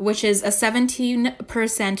 which is a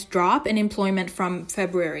 17% drop in employment from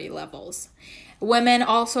February levels. Women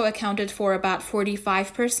also accounted for about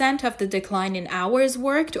 45% of the decline in hours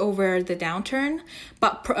worked over the downturn,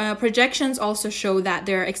 but projections also show that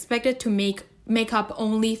they're expected to make up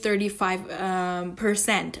only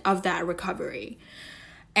 35% of that recovery.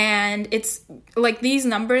 And it's like these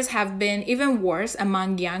numbers have been even worse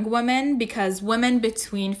among young women because women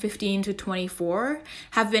between 15 to 24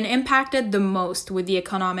 have been impacted the most with the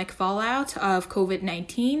economic fallout of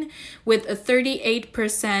COVID-19, with a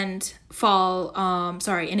 38% fall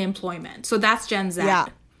in employment. So that's Gen Z. Yeah,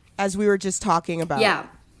 as we were just talking about. Yeah.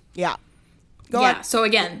 Go on. So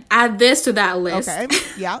again, add this to that list. Okay,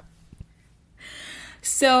 yeah.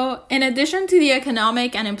 So, in addition to the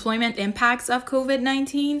economic and employment impacts of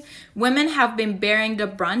COVID-19, women have been bearing the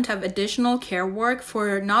brunt of additional care work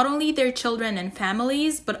for not only their children and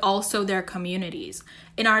families, but also their communities.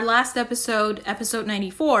 In our last episode, episode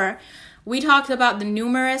 94, we talked about the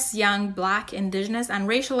numerous young Black, Indigenous, and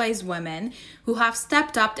racialized women who have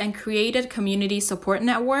stepped up and created community support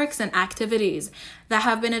networks and activities that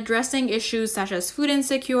have been addressing issues such as food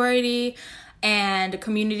insecurity, and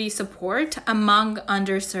community support among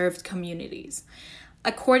underserved communities.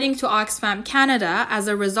 According to Oxfam Canada, as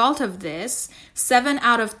a result of this, 7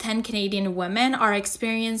 out of 10 Canadian women are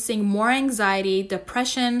experiencing more anxiety,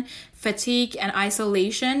 depression, fatigue, and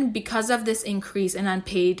isolation because of this increase in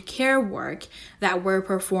unpaid care work that we're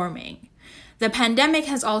performing. The pandemic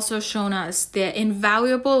has also shown us the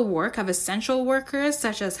invaluable work of essential workers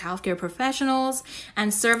such as healthcare professionals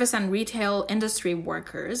and service and retail industry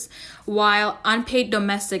workers, while unpaid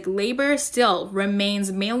domestic labor still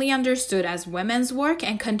remains mainly understood as women's work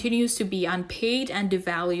and continues to be unpaid and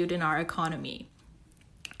devalued in our economy.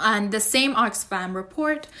 And the same Oxfam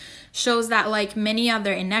report shows that, like many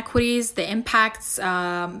other inequities, the impacts,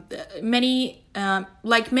 many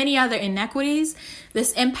like many other inequities,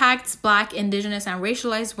 this impacts Black, Indigenous, and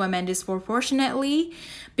racialized women disproportionately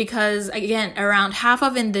because, again, around half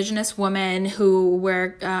of Indigenous women who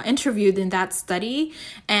were interviewed in that study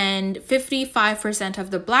and 55%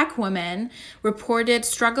 of the Black women reported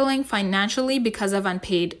struggling financially because of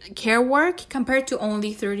unpaid care work compared to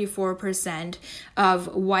only 34% of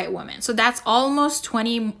white women. So that's almost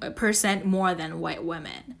 20% more than white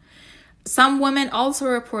women. Some women also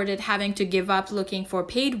reported having to give up looking for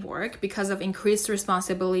paid work because of increased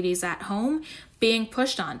responsibilities at home being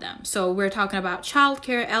pushed on them. So we're talking about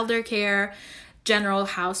childcare, elder care, general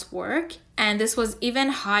housework. And this was even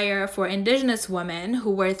higher for Indigenous women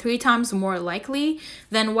who were 3 times more likely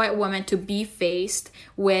than white women to be faced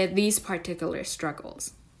with these particular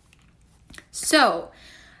struggles. So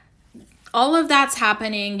all of that's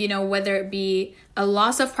happening, whether it be a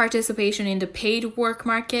loss of participation in the paid work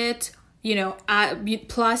market,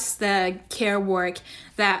 plus the care work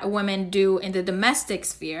that women do in the domestic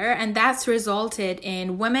sphere. And that's resulted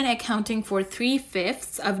in women accounting for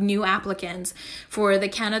 3/5 of new applicants for the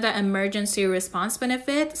Canada Emergency Response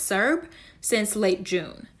Benefit, CERB, since late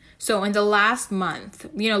June. So in the last month,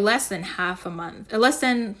 less than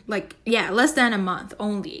a month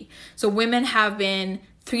only. So women have been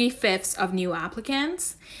 3/5 of new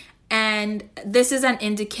applicants. And this is an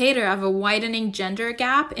indicator of a widening gender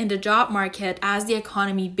gap in the job market as the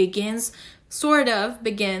economy begins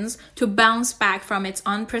to bounce back from its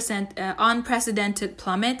unprecedented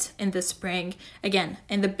plummet in the spring, again,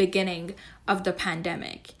 in the beginning of the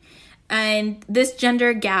pandemic. And this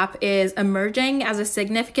gender gap is emerging as a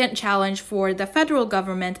significant challenge for the federal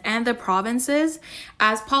government and the provinces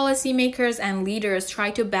as policymakers and leaders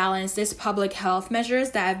try to balance these public health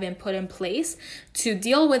measures that have been put in place to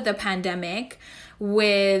deal with the pandemic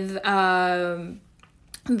with the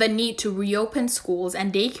need to reopen schools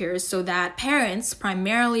and daycares so that parents,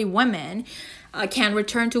 primarily women, can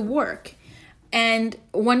return to work. And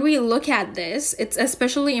when we look at this, it's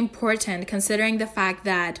especially important considering the fact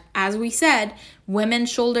that, as we said, women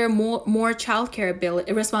shoulder more childcare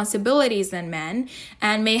responsibilities than men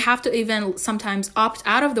and may have to even sometimes opt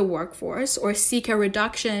out of the workforce or seek a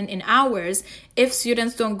reduction in hours if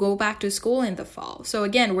students don't go back to school in the fall. So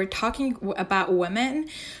again, we're talking about women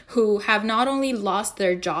who have not only lost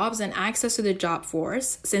their jobs and access to the job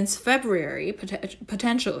force since February,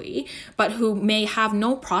 potentially, but who may have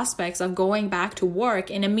no prospects of going back to work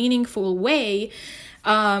in a meaningful way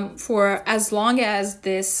for as long as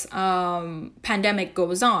this pandemic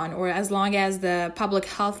goes on, or as long as the public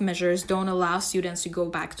health measures don't allow students to go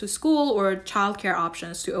back to school or childcare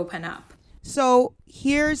options to open up. So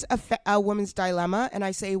here's a woman's dilemma, and I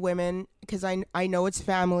say women because I know it's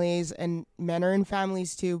families and men are in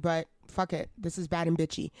families too, but fuck it, this is bad and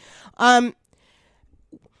bitchy.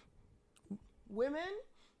 Women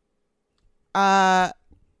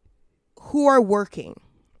who are working,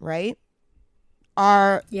 right?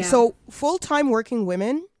 So full-time working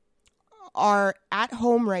women are at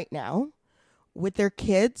home right now with their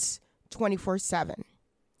kids 24/7.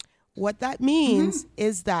 What that means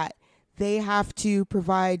is that they have to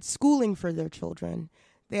provide schooling for their children.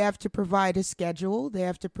 They have to provide a schedule. They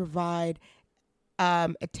have to provide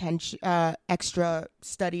attention, extra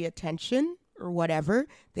study attention or whatever.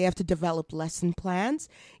 They have to develop lesson plans.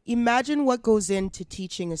 Imagine what goes into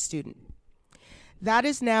teaching a student. That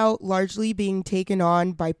is now largely being taken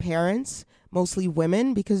on by parents, mostly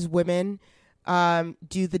women, because women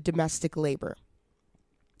do the domestic labor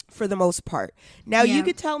for the most part. Now, you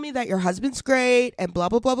could tell me that your husband's great and blah,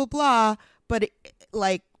 blah, blah, blah, blah, but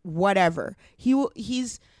whatever.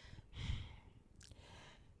 He's...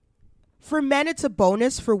 For men, it's a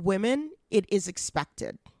bonus. For women, it is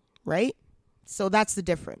expected, right? So that's the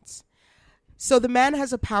difference. So the man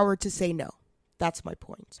has a power to say no. That's my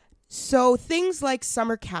point. So things like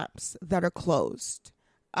summer camps that are closed,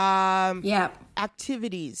 activities,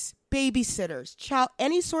 babysitters,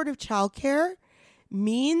 any sort of childcare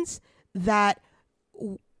means that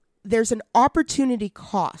there's an opportunity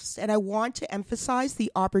cost. And I want to emphasize the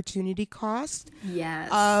opportunity cost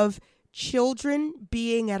of children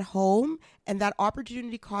being at home and that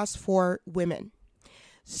opportunity cost for women.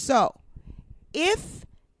 So if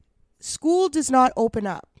school does not open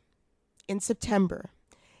up in September,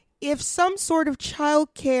 if some sort of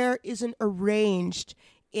childcare isn't arranged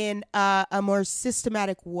in a more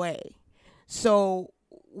systematic way, so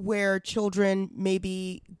where children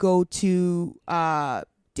maybe go to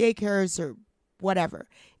daycares or whatever,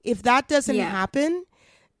 if that doesn't happen,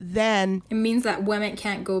 then... It means that women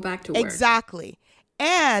can't go back to work. Exactly.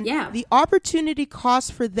 And Yeah. the opportunity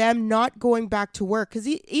cost for them not going back to work, because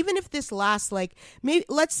even if this lasts, like, maybe,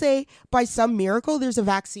 let's say by some miracle there's a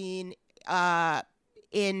vaccine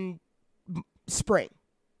in spring,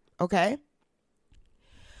 okay?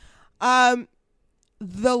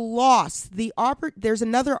 The loss, there's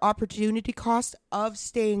another opportunity cost of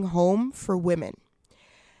staying home for women.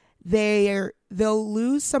 They'll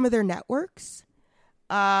lose some of their networks.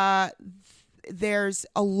 There's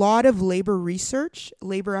a lot of labor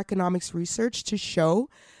economics research to show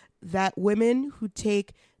that women who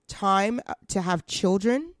take time to have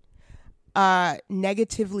children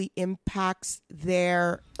negatively impacts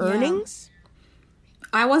their earnings.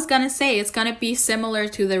 I was going to say it's going to be similar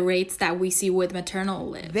to the rates that we see with maternal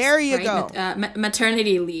leaves. There you go.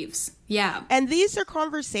 Maternity leaves. Yeah. And these are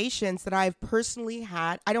conversations that I've personally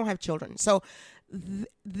had. I don't have children. So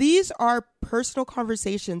these are personal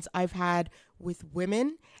conversations I've had with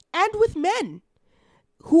women and with men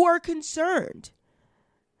who are concerned.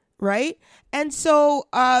 Right? And so,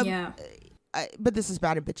 but this is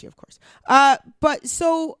bad and bitchy, of course.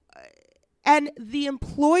 And the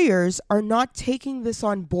employers are not taking this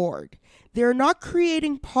on board. They're not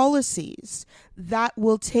creating policies that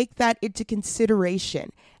will take that into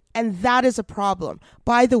consideration. And that is a problem.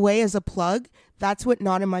 By the way, as a plug, that's what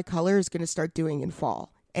Not In My Color is going to start doing in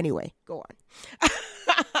fall. Anyway, go on.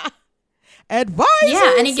 Advice.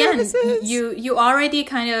 Yeah, and again, services. you already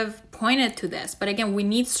kind of pointed to this, but again, we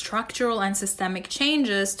need structural and systemic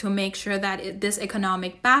changes to make sure that this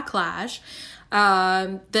economic backlash,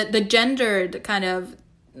 the gendered kind of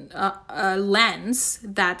lens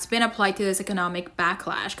that's been applied to this economic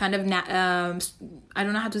backlash kind of I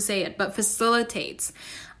don't know how to say it, but facilitates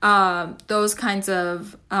those kinds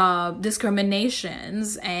of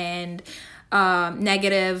discriminations and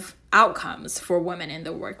negative outcomes for women in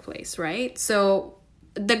the workplace, right? So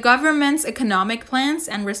the government's economic plans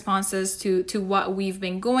and responses to what we've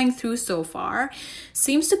been going through so far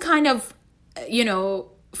seems to kind of,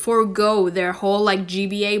 forego their whole like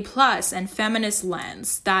GBA plus and feminist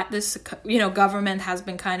lens that this, government has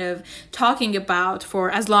been kind of talking about for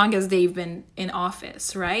as long as they've been in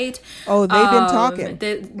office, right? Oh, they've been talking.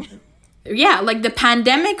 Like the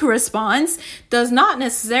pandemic response does not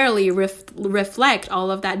necessarily reflect all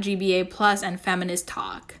of that GBA plus and feminist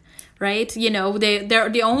talk, right? They're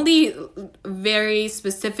the only very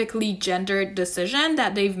specifically gendered decision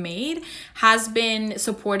that they've made has been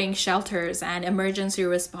supporting shelters and emergency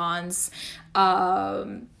response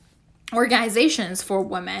organizations for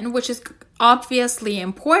women, which is obviously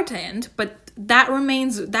important, but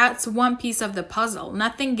that's one piece of the puzzle.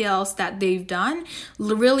 Nothing else that they've done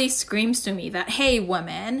really screams to me that, hey,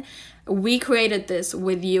 women, we created this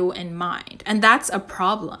with you in mind. And that's a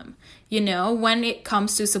problem. When it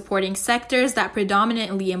comes to supporting sectors that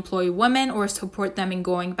predominantly employ women or support them in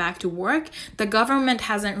going back to work, the government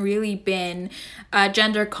hasn't really been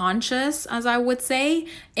gender conscious, as I would say,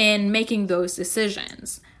 in making those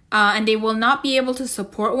decisions. And they will not be able to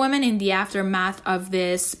support women in the aftermath of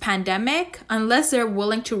this pandemic unless they're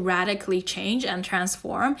willing to radically change and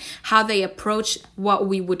transform how they approach what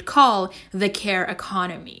we would call the care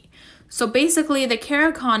economy. So basically, the care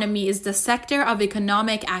economy is the sector of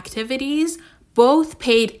economic activities, both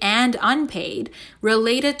paid and unpaid,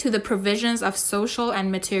 related to the provisions of social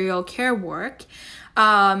and material care work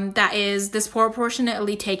that is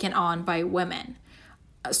disproportionately taken on by women.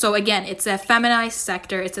 So again, it's a feminized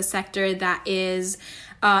sector. It's a sector that is,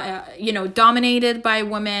 dominated by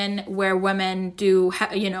women, where women do,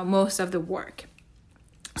 most of the work.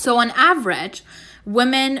 So on average,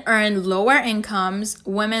 women earn lower incomes,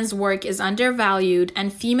 women's work is undervalued,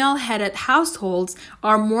 and female-headed households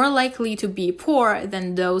are more likely to be poor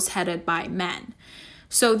than those headed by men.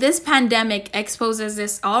 So this pandemic exposes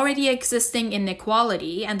this already existing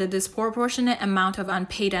inequality and the disproportionate amount of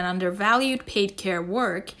unpaid and undervalued paid care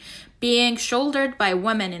work being shouldered by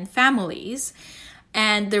women in families,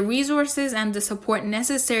 and the resources and the support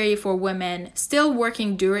necessary for women still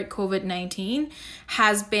working during COVID-19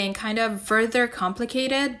 has been kind of further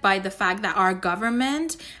complicated by the fact that our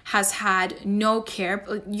government has had no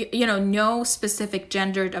specific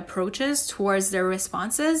gendered approaches towards their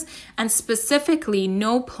responses, and specifically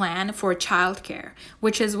no plan for childcare,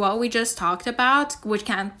 which is what we just talked about, which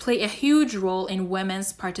can play a huge role in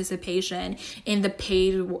women's participation in the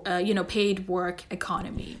paid work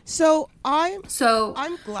economy. So I'm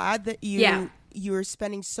glad that you're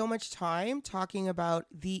spending so much time talking about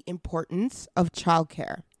the importance of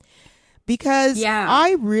childcare, because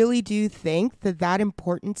I really do think that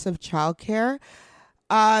importance of childcare,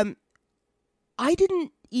 I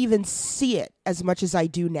didn't even see it as much as I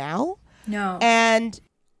do now. No. And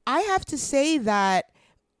I have to say that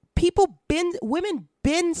women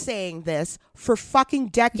been saying this for fucking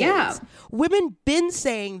decades. Yeah. Women been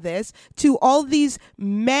saying this to all these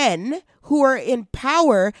men who are in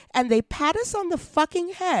power, and they pat us on the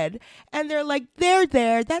fucking head and they're like,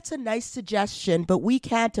 there, that's a nice suggestion, but we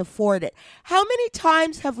can't afford it. How many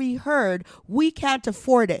times have we heard we can't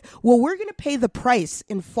afford it? Well, we're going to pay the price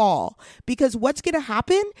in fall, because what's going to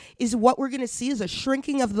happen is what we're going to see is a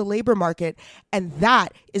shrinking of the labor market, and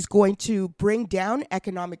that is going to bring down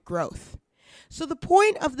economic growth. So the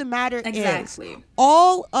point of the matter is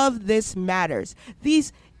all of this matters.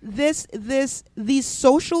 These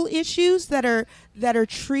social issues that are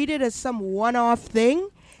treated as some one-off thing,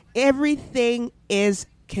 everything is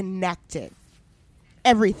connected.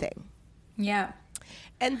 Everything. Yeah.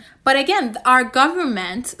 But again, our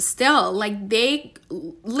government still, like, they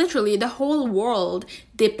literally, the whole world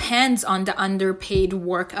depends on the underpaid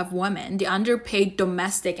work of women, the underpaid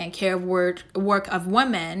domestic and care work of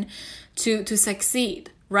women to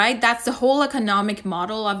succeed. Right? That's the whole economic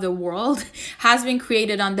model of the world has been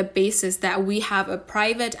created on the basis that we have a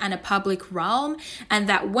private and a public realm, and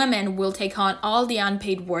that women will take on all the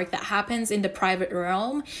unpaid work that happens in the private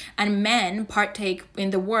realm, and men partake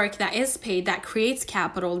in the work that is paid, that creates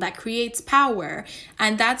capital, that creates power.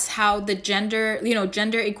 And that's how the gender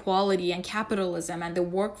equality and capitalism and the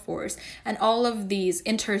workforce and all of these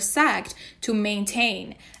intersect to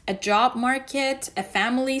maintain a job market, a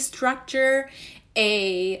family structure,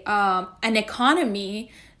 an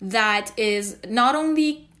economy that is not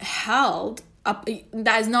only upheld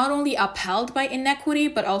by inequity,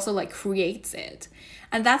 but also like creates it.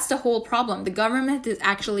 And that's the whole problem. The government is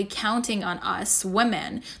actually counting on us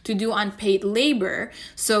women to do unpaid labor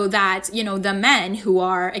so that, the men who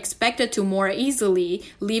are expected to more easily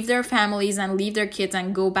leave their families and leave their kids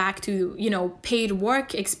and go back to, paid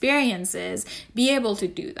work experiences, be able to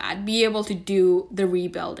do that, be able to do the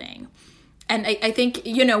rebuilding. And I think,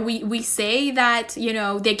 we say that,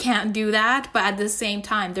 they can't do that, but at the same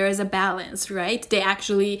time, there is a balance, right? They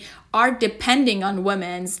actually are depending on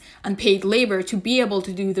women's unpaid labor to be able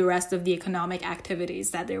to do the rest of the economic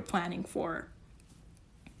activities that they're planning for.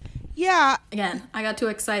 Yeah. Again, I got too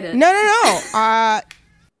excited. No.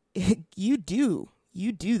 You do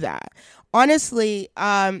that. Honestly,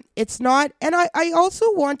 it's not. And I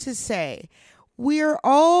also want to say, we're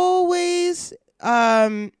always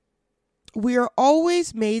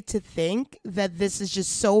made to think that this is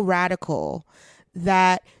just so radical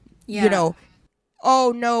that,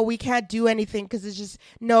 oh no, we can't do anything because it's just,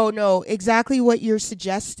 no, exactly what you're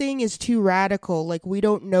suggesting is too radical. Like, we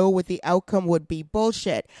don't know what the outcome would be.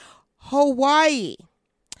 Bullshit. Hawaii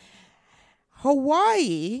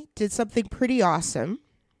did something pretty awesome.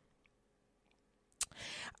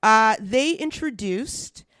 They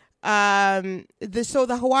introduced,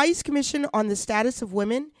 the Hawaii's Commission on the Status of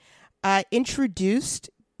Women introduced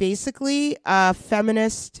basically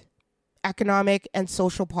feminist economic and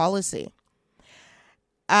social policy.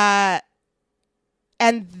 And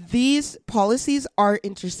these policies are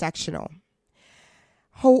intersectional.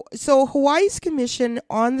 So Hawaii's Commission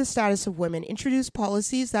on the Status of Women introduced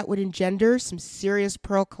policies that would engender some serious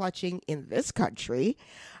pearl clutching in this country,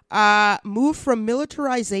 move from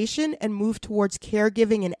militarization and move towards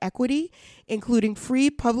caregiving and equity, including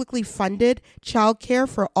free, publicly funded childcare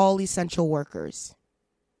for all essential workers.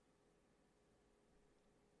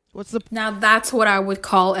 Now that's what I would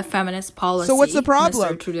call a feminist policy. So what's the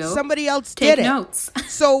problem? Mr. Trudeau. Somebody else did it. Take notes.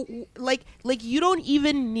 So like you don't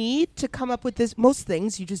even need to come up with this. Most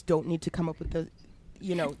things you just don't need to come up with the,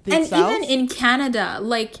 themselves. And even in Canada,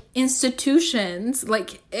 like institutions,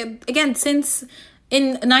 like again, since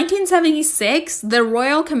in 1976, the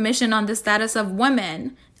Royal Commission on the Status of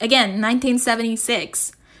Women, again,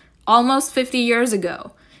 1976, almost 50 years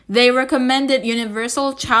ago, they recommended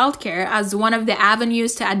universal childcare as one of the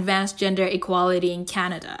avenues to advance gender equality in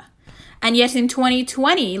Canada. And yet in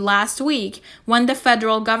 2020, last week, when the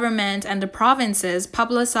federal government and the provinces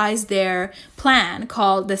publicized their plan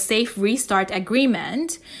called the Safe Restart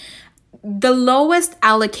Agreement, the lowest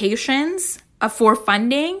allocations for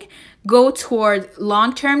funding go toward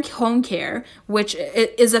long-term home care, which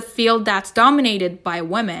is a field that's dominated by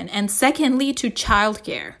women, and secondly to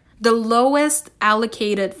childcare. The lowest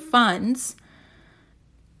allocated funds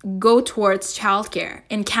go towards childcare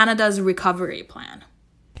in Canada's recovery plan.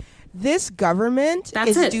 This government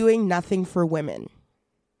is doing nothing for women.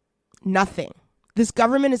 Nothing. This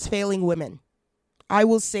government is failing women. I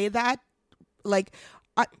will say that. Like,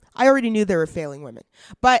 I already knew they were failing women,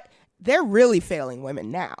 but they're really failing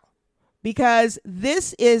women now, because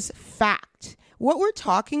this is fact. What we're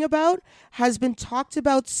talking about has been talked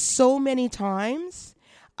about so many times.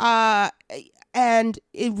 And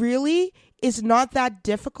it really is not that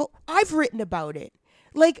difficult. I've written about it,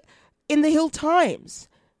 like in the Hill Times.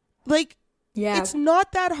 Like, it's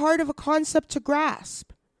not that hard of a concept to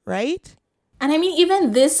grasp, right? And I mean,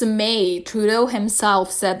 even this May, Trudeau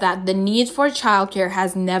himself said that the need for childcare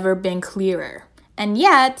has never been clearer. And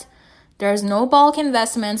yet, there's no bulk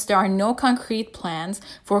investments, there are no concrete plans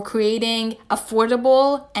for creating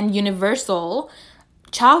affordable and universal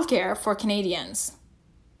childcare for Canadians.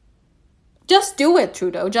 Just do it,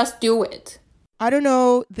 Trudeau. Just do it. I don't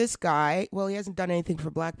know this guy. Well, he hasn't done anything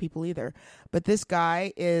for Black people either. But this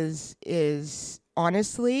guy is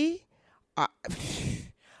honestly,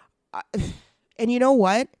 and you know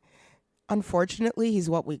what? Unfortunately, he's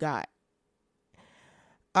what we got.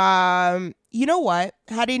 You know what?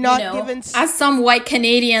 Had he not given, as some white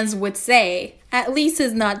Canadians would say, at least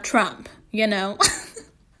he's not Trump.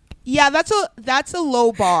 Yeah, that's a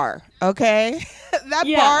low bar. Okay.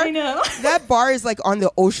 I know. That bar is like on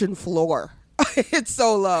the ocean floor. It's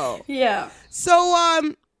so low. Yeah.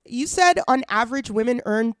 So you said on average women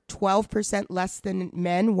earn 12% less than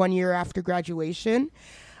men 1 year after graduation.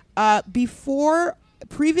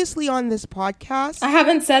 Previously on this podcast, I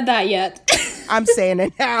haven't said that yet. I'm saying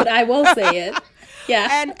it now. But I will say it.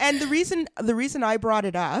 Yeah. And the reason I brought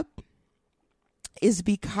it up is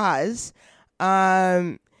because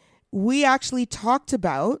we actually talked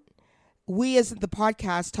about, we as the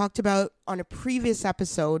podcast talked about on a previous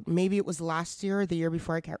episode, maybe it was last year or the year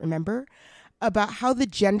before, I can't remember, about how the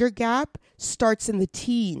gender gap starts in the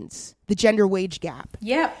teens, the gender wage gap.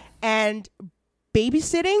 Yeah. And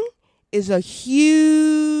babysitting is a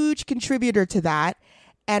huge contributor to that.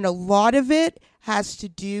 And a lot of it has to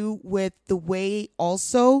do with the way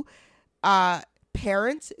also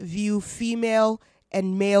parents view female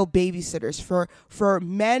and male babysitters.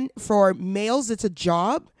 For males, it's a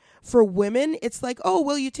job. For women, it's like, oh,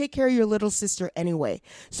 well, you take care of your little sister anyway.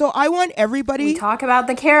 So I want everybody... We talk about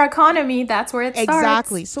the care economy. That's where it starts.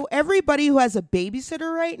 Exactly. So everybody who has a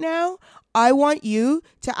babysitter right now, I want you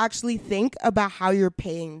to actually think about how you're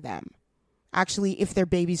paying them. Actually, if they're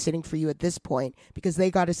babysitting for you at this point, because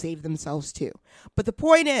they got to save themselves too. But the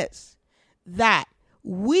point is that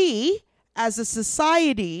we, as a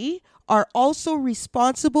society, are also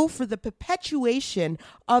responsible for the perpetuation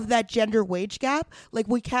of that gender wage gap. Like,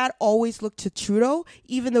 we can't always look to Trudeau,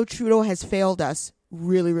 even though Trudeau has failed us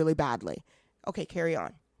really, really badly. Okay, carry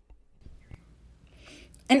on.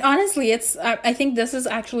 And honestly, I think this is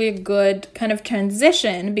actually a good kind of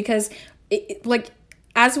transition because,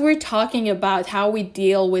 as we're talking about how we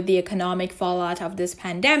deal with the economic fallout of this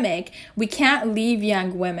pandemic, we can't leave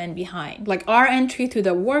young women behind. Like, our entry to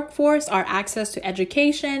the workforce, our access to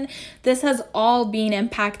education, this has all been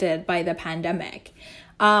impacted by the pandemic.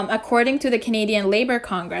 According to the Canadian Labour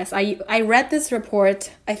Congress, I read this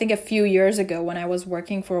report, I think a few years ago when I was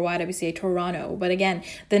working for YWCA Toronto. But again,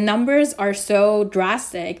 the numbers are so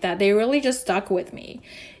drastic that they really just stuck with me.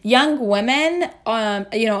 Young women,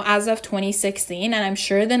 as of 2016, and I'm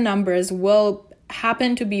sure the numbers will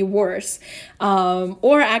happen to be worse,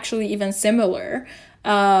 or actually even similar.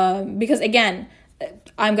 Because again,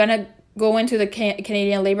 I'm going to go into the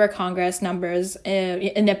Canadian Labour Congress numbers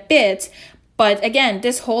in a bit. But again,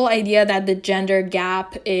 this whole idea that the gender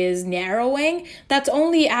gap is narrowing, that's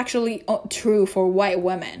only actually true for white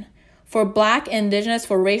women. For Black, Indigenous,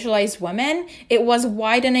 for racialized women, it was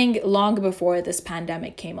widening long before this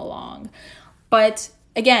pandemic came along. But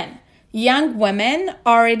again, young women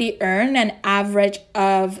already earn an average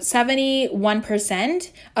of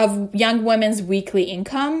 71% of young women's weekly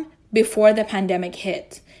income before the pandemic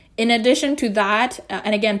hit. In addition to that,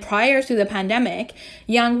 and again, prior to the pandemic,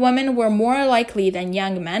 young women were more likely than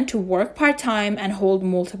young men to work part-time and hold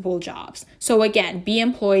multiple jobs. So again, be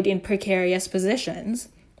employed in precarious positions.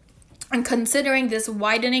 And considering this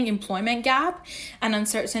widening employment gap and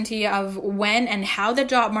uncertainty of when and how the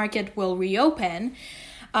job market will reopen,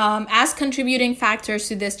 as contributing factors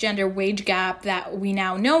to this gender wage gap that we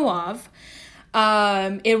now know of,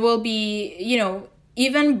 it will be,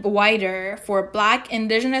 even wider for Black,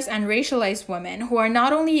 Indigenous, and racialized women who are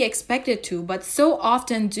not only expected to, but so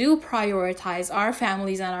often do prioritize our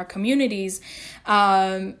families and our communities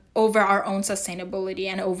over our own sustainability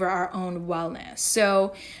and over our own wellness.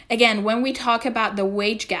 So again, when we talk about the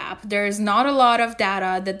wage gap, there's not a lot of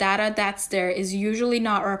data. The data that's there is usually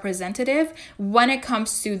not representative when it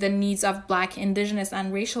comes to the needs of Black, Indigenous,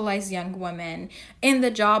 and racialized young women in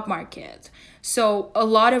the job market. So a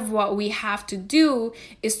lot of what we have to do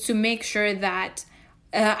is to make sure that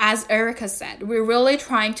as Erica said, we're really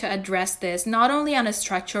trying to address this not only on a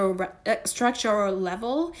structural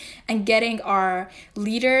level and getting our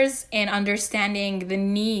leaders and understanding the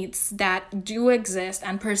needs that do exist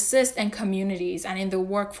and persist in communities and in the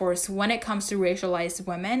workforce when it comes to racialized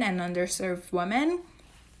women and underserved women,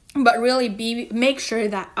 but really make sure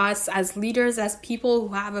that us as leaders, as people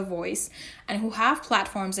who have a voice and who have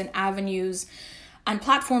platforms and avenues and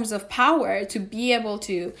platforms of power to be able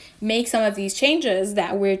to make some of these changes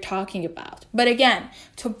that we're talking about. But again,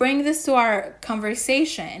 to bring this to our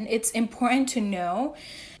conversation, it's important to know.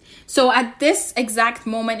 So at this exact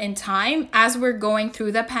moment in time, as we're going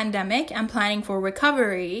through the pandemic and planning for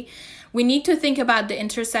recovery, we need to think about the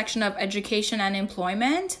intersection of education and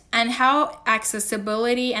employment and how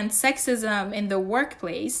accessibility and sexism in the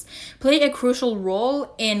workplace play a crucial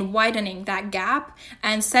role in widening that gap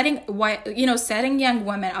and setting young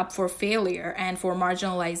women up for failure and for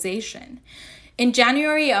marginalization. In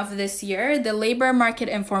January of this year, the Labor Market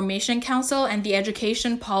Information Council and the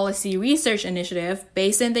Education Policy Research Initiative,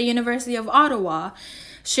 based in the University of Ottawa,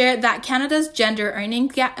 shared that Canada's gender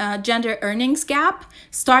earnings gap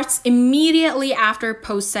starts immediately after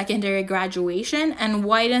post-secondary graduation and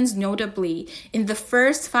widens notably in the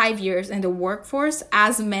first 5 years in the workforce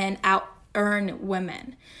as men out-earn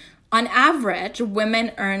women. On average,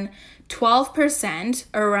 women earn 12%,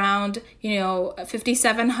 around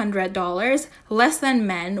 $5,700 less than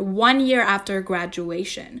men 1 year after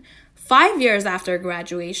graduation. 5 years after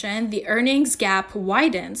graduation, the earnings gap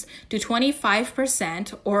widens to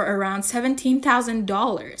 25% or around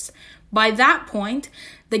 $17,000. By that point,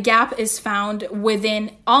 the gap is found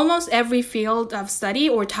within almost every field of study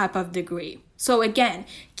or type of degree. So again,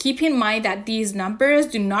 keep in mind that these numbers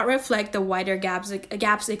do not reflect the wider gaps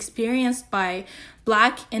experienced by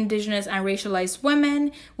Black, Indigenous, and racialized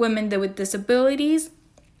women, women with disabilities,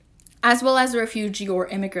 as well as refugee or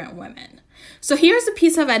immigrant women. So here's a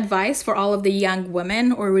piece of advice for all of the young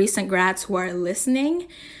women or recent grads who are listening.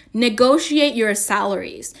 Negotiate your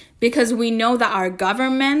salaries, because we know that our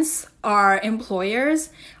governments, our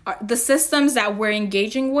employers, the systems that we're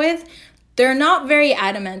engaging with, they're not very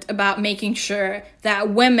adamant about making sure that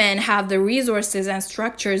women have the resources and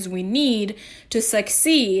structures we need to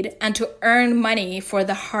succeed and to earn money for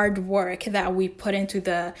the hard work that we put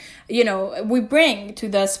into we bring to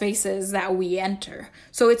the spaces that we enter.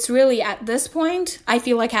 So it's really at this point, I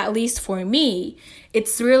feel like at least for me,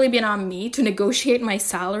 it's really been on me to negotiate my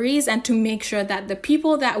salaries and to make sure that the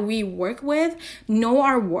people that we work with know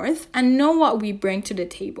our worth and know what we bring to the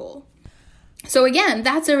table. So again,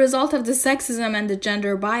 that's a result of the sexism and the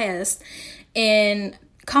gender bias in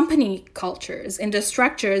company cultures, in the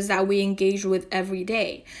structures that we engage with every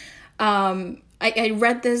day. I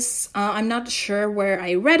read this, I'm not sure where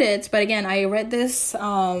I read it, but again, I read this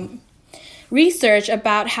research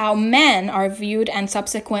about how men are viewed and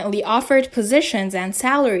subsequently offered positions and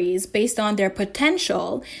salaries based on their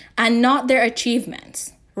potential and not their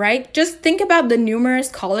achievements. Right? Just think about the numerous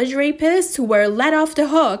college rapists who were let off the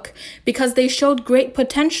hook because they showed great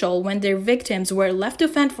potential when their victims were left to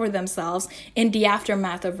fend for themselves in the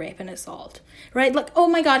aftermath of rape and assault. Right? Like, oh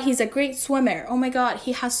my God, he's a great swimmer. Oh my God,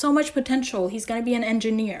 he has so much potential. He's going to be an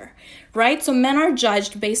engineer. Right? So men are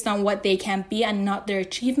judged based on what they can be and not their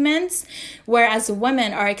achievements, whereas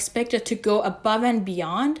women are expected to go above and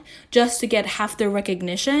beyond just to get half the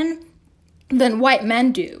recognition than white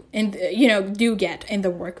men do get in the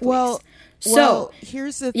workplace.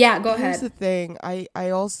 Here's the go ahead. Here's the thing. I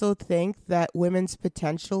also think that women's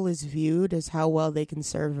potential is viewed as how well they can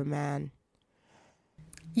serve a man.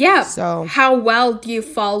 Yeah. So how well do you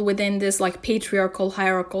fall within this patriarchal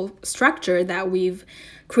hierarchical structure that we've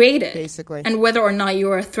created, basically, and whether or not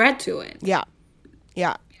you're a threat to it. Yeah.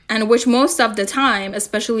 And which most of the time,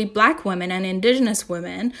 especially Black women and Indigenous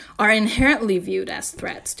women, are inherently viewed as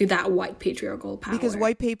threats to that white patriarchal power. Because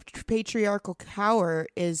white patriarchal power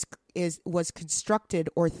was constructed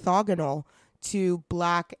orthogonal to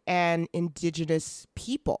Black and Indigenous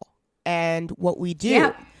people and what we do.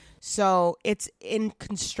 Yeah. So it's in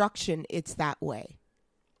construction, it's that way.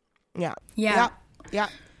 Yeah.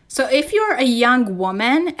 So if you're a young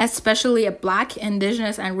woman, especially a Black,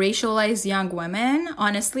 Indigenous, and racialized young woman,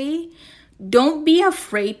 honestly, don't be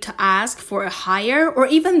afraid to ask for a higher or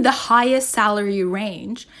even the highest salary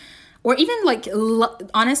range. Or even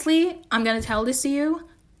honestly, I'm going to tell this to you,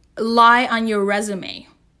 lie on your resume.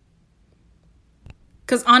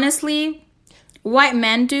 Because honestly, white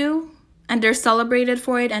men do, and they're celebrated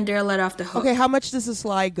for it, and they're let off the hook. Okay, how much does this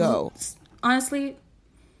lie go? Honestly,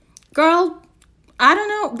 girl, I don't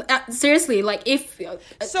know. Seriously,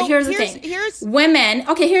 here's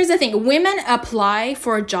the thing. Women apply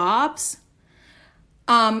for jobs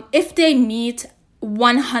if they meet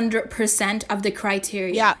 100% of the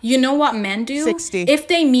criteria. Yeah. You know what men do? 60. If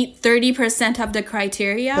they meet 30% of the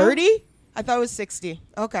criteria. 30? I thought it was 60.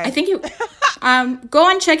 Okay. I think you go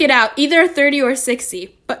and check it out. Either 30 or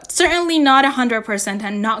 60, but certainly not 100%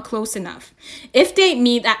 and not close enough. If they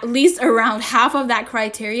meet at least around half of that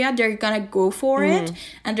criteria, they're gonna go for it,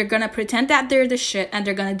 and they're gonna pretend that they're the shit, and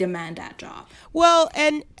they're gonna demand that job. Well,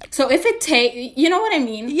 and so if it you know what I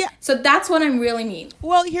mean? Yeah. So that's what I really mean.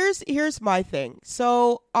 Well, here's my thing.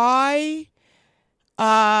 So I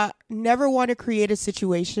never want to create a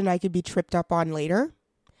situation I could be tripped up on later.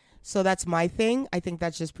 So that's my thing. I think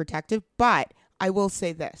that's just protective. But I will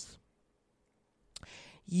say this.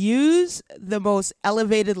 Use the most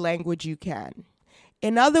elevated language you can.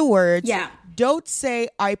 In other words, don't say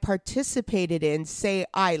I participated in, say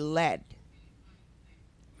I led.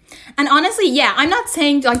 And honestly, I'm not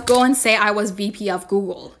saying like go and say I was VP of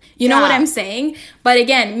Google. You know what I'm saying? But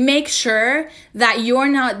again, make sure that you're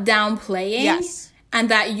not downplaying and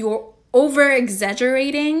that you're over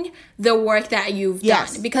exaggerating the work that you've done.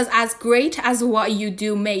 Because as great as what you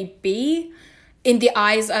do may be, in the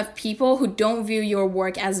eyes of people who don't view your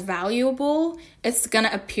work as valuable, it's going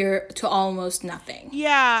to appear to almost nothing.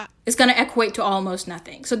 Yeah. It's going to equate to almost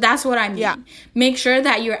nothing. So that's what I mean. Yeah. Make sure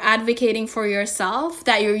that you're advocating for yourself,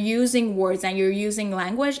 that you're using words and you're using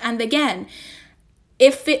language. And again,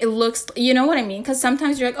 if it looks, you know what I mean? Because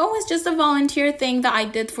sometimes you're like, oh, it's just a volunteer thing that I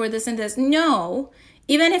did for this and this. No.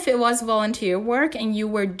 Even if it was volunteer work and you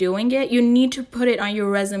were doing it, you need to put it on your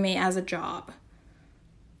resume as a job.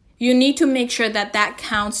 You need to make sure that that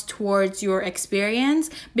counts towards your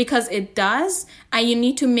experience, because it does. And you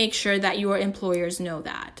need to make sure that your employers know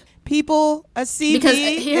that. People, a CV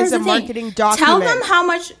is a marketing document. Tell them how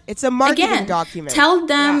much. It's a marketing document. Tell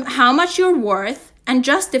them how much you're worth and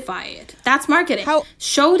justify it. That's marketing.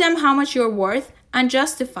 Show them how much you're worth and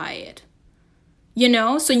justify it. You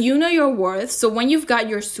know, so you know your worth. So when you've got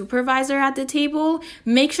your supervisor at the table,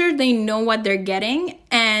 make sure they know what they're getting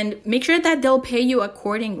and make sure that they'll pay you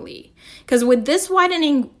accordingly. Because with this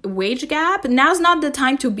widening wage gap, now's not the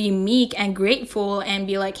time to be meek and grateful and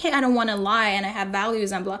be like, hey, I don't want to lie and I have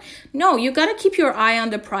values and blah. No, you got to keep your eye on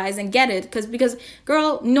the prize and get it. Because,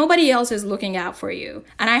 girl, nobody else is looking out for you.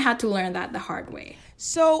 And I had to learn that the hard way.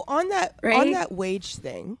 So on that wage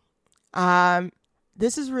thing,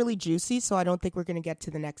 this is really juicy, so I don't think we're going to get to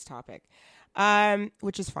the next topic,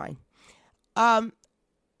 which is fine.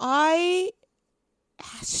 I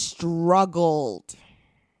struggled.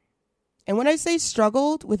 And when I say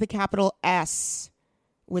struggled, with a capital S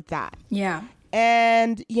with that. Yeah.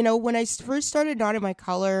 And, you know, when I first started Not In My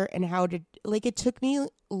Color and how to, like, it took me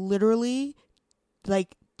literally,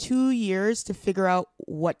 like, 2 years to figure out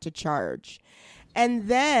what to charge. And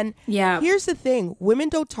then, here's the thing. Women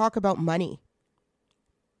don't talk about money.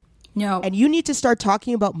 No. And you need to start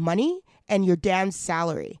talking about money and your damn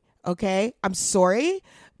salary, okay? I'm sorry,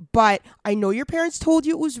 but I know your parents told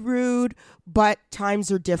you it was rude, but times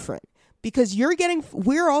are different. Because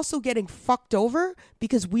we're also getting fucked over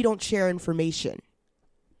because we don't share information.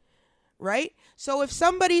 Right? So if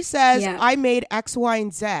somebody says, I made X, Y,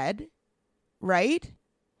 and Z, right?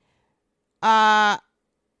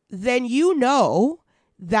 Then you know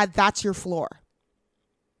that that's your floor.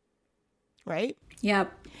 Right?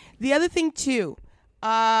 Yep. The other thing too,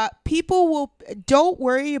 don't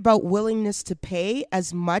worry about willingness to pay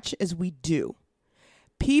as much as we do.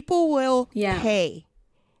 People will pay.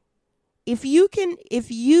 If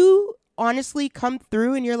you honestly come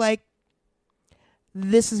through and you're like,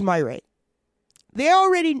 this is my rate.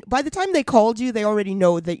 By the time they called you, they already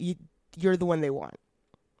know that you're the one they want.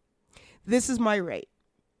 This is my rate.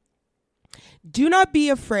 Do not be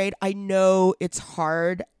afraid. I know it's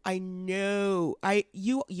hard. I know.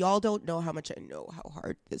 Y'all don't know how much I know how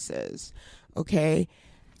hard this is. Okay?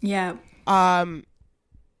 Yeah. I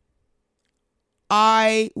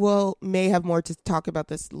may have more to talk about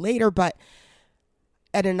this later, but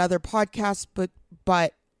at another podcast,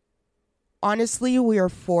 but honestly, we are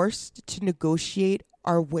forced to negotiate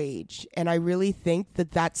our wage. And I really think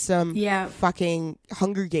that that's some fucking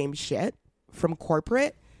Hunger Games shit from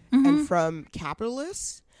corporate and from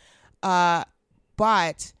capitalists.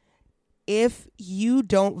 But if you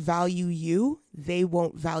don't value you, they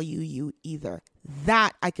won't value you either.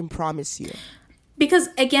 That I can promise you. Because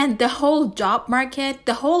again, the whole job market,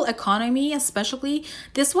 the whole economy especially,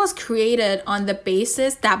 this was created on the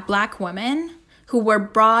basis that Black women who were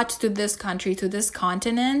brought to this country, to this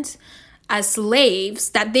continent as slaves,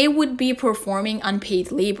 that they would be performing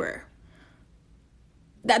unpaid labor.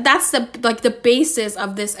 that's the basis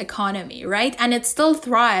of this economy, right? And it still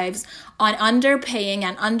thrives on underpaying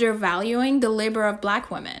and undervaluing the labor of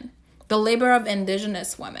Black women, the labor of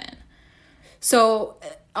Indigenous women. So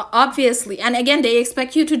obviously, and again, they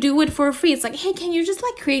expect you to do it for free. It's like, hey, can you just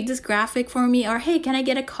like create this graphic for me? Or hey, can I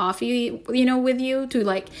get a coffee, with you to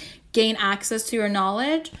like gain access to your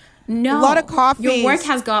knowledge? No. A lot of coffees. Your work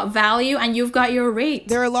has got value and you've got your rate.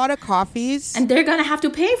 There are a lot of coffees. And they're going to have to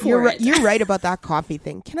pay for it. You're right about that coffee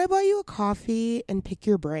thing. Can I buy you a coffee and pick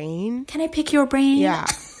your brain? Can I pick your brain? Yeah.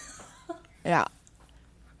 Yeah.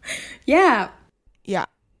 Yeah. Yeah.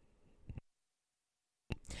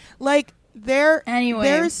 Like,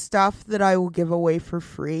 there's stuff that I will give away for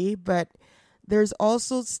free, but there's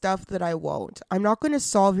also stuff that I won't. I'm not going to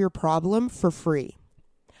solve your problem for free.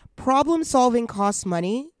 Problem solving costs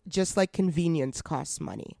money, just like convenience costs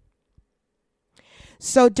money.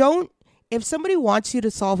 So if somebody wants you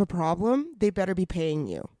to solve a problem, they better be paying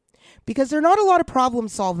you, because there are not a lot of problem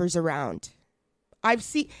solvers around. I've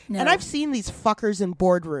seen these fuckers in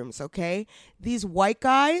boardrooms, okay? These white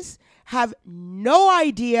guys have no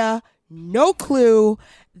idea, no clue.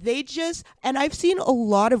 And I've seen a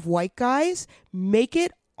lot of white guys make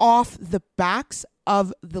it off the backs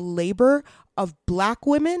of the labor of Black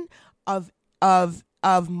women, of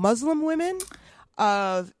Muslim women,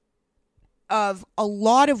 of a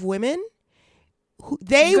lot of women.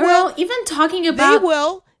 They will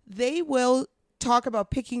talk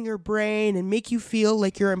about picking your brain and make you feel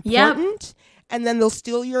like you're important. Yep. And then they'll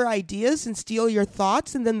steal your ideas and steal your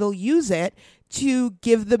thoughts, and then they'll use it to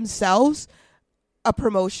give themselves a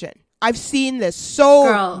promotion. I've seen this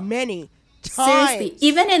so many times. Seriously,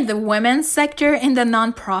 even in the women's sector, in the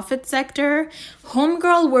nonprofit sector,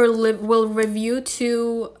 Homegirl will review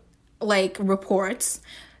two like reports,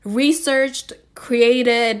 researched,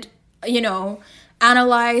 created,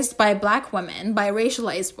 analyzed by Black women, by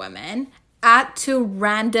racialized women, add to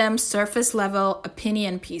random surface level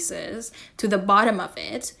opinion pieces to the bottom of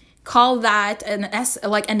it, call that an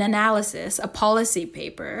analysis, a policy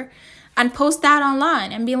paper, and post that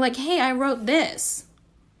online and be like, hey, I wrote this.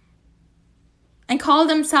 And call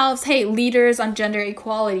themselves, hey, leaders on gender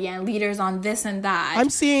equality and leaders on this and that. I'm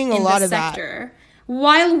seeing a lot of that.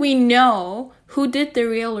 While we know who did the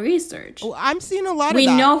real research. Oh, I'm seeing a lot of that. We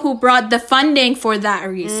know who brought the funding for that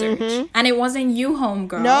research. Mm-hmm. And it wasn't you,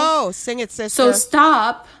 homegirl. No, sing it, sister.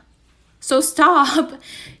 So stop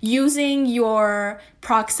using your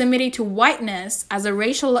proximity to whiteness as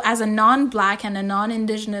a non-Black and a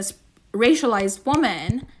non-Indigenous racialized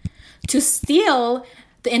woman to steal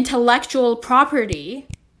the intellectual property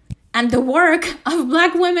and the work of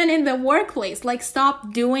Black women in the workplace. Like,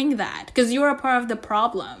 stop doing that, because you're a part of the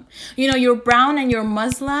problem. You're brown and you're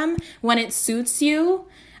Muslim when it suits you,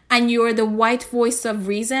 and you're the white voice of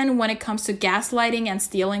reason when it comes to gaslighting and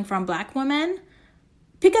stealing from Black women.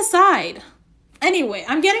 Pick a side. Anyway,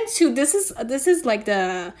 I'm getting to this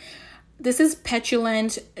is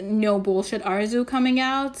petulant, no bullshit Arzu coming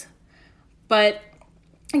out. But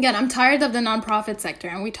again, I'm tired of the nonprofit sector,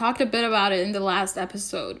 and we talked a bit about it in the last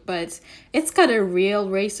episode, but it's got a real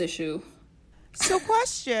race issue. So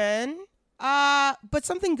question, but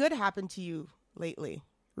something good happened to you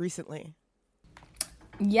recently.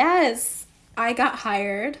 Yes, I got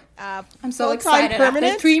hired. I'm so excited.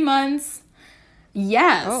 Permanent? After 3 months.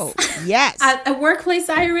 Yes. Oh, yes. At a workplace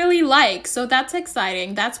I really like, so that's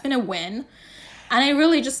exciting. That's been a win. And I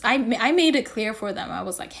really I made it clear for them. I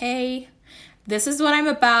was like, hey, this is what I'm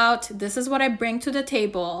about. This is what I bring to the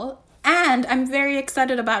table. And I'm very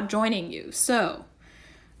excited about joining you. So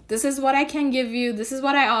this is what I can give you. This is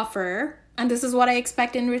what I offer. And this is what I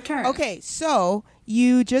expect in return. Okay, so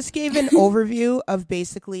you just gave an overview of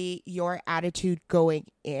basically your attitude going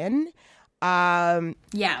in.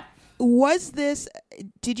 Yeah.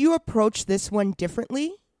 Did you approach this one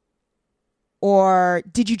differently? Or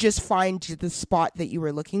did you just find the spot that you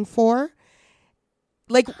were looking for?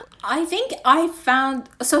 I think I found,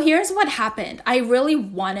 so here's what happened. I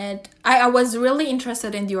was really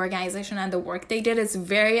interested in the organization, and the work they did is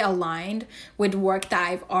very aligned with work that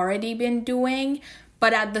I've already been doing.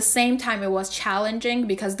 But at the same time, it was challenging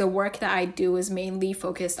because the work that I do is mainly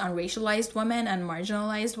focused on racialized women and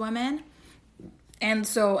marginalized women. And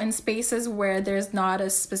so in spaces where there's not a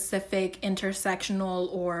specific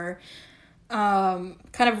intersectional or kind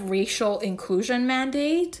of racial inclusion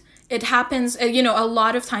mandate, it happens, a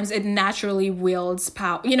lot of times it naturally wields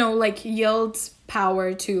power, yields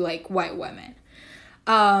power to white women.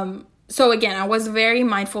 So again, I was very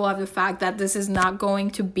mindful of the fact that this is not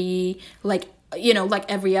going to be like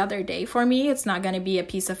every other day for me. It's not going to be a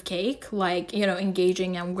piece of cake,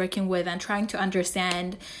 engaging and working with and trying to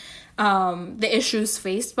understand the issues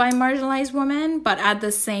faced by marginalized women, but at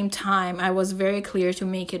the same time, I was very clear to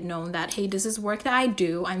make it known that, hey, this is work that I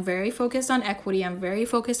do. I'm very focused on equity. I'm very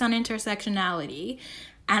focused on intersectionality.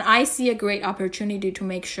 And I see a great opportunity to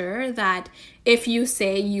make sure that if you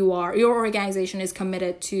say your organization is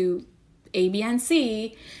committed to A, B, and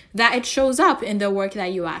C, that it shows up in the work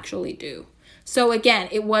that you actually do. So again,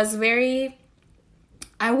 it was very,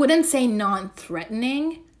 I wouldn't say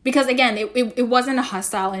non-threatening, because again, it wasn't a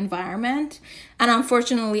hostile environment. And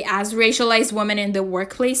unfortunately, as racialized women in the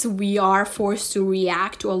workplace, we are forced to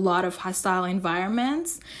react to a lot of hostile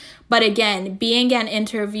environments. But again, being an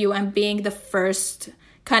interview and being the first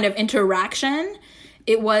kind of interaction,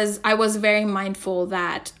 I was very mindful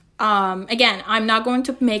that, again, I'm not going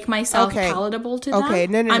to make myself palatable to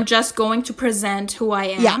them. No. I'm just going to present who I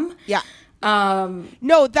am. Yeah.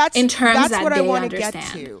 No, that's in terms that's that what I want to get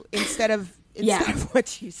to instead of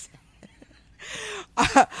what you said.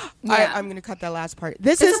 I'm going to cut that last part.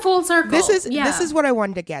 This is a full circle. This is what I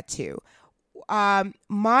wanted to get to.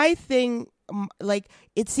 My thing, like,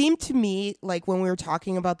 it seemed to me like when we were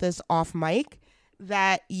talking about this off mic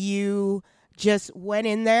that you just went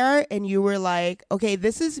in there and you were like, okay,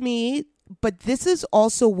 this is me, but this is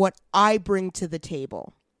also what I bring to the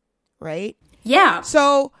table, right? Yeah.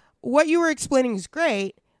 So what you were explaining is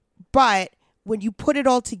great, but when you put it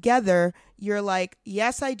all together, you're like,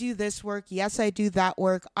 yes, I do this work. Yes, I do that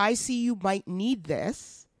work. I see you might need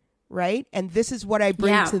this, right? And this is what I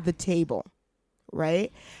bring to the table,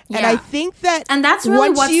 right? Yeah. And I think that... And that's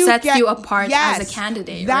really what sets you apart as a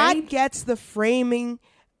candidate, that right? gets the framing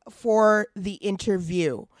for the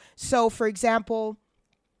interview. So, for example,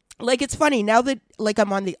 like, it's funny, now that, like,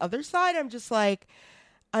 I'm on the other side,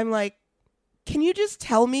 I'm like, can you just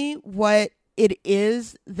tell me what it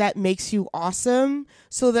is that makes you awesome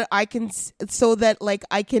so that I can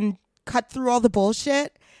cut through all the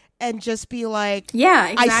bullshit and just be like, yeah,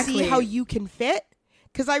 exactly. I see how you can fit?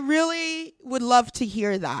 Because I really would love to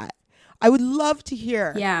hear that. I would love to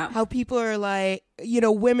hear how people are like,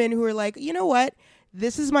 women who are like, you know what?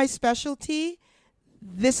 This is my specialty.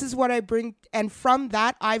 This is what I bring. And from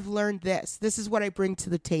that, I've learned this. This is what I bring to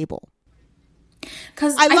the table.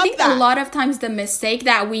 Because I think a lot of times the mistake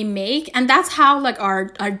that we make, and that's how like our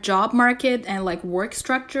job market and like work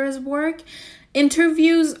structures work,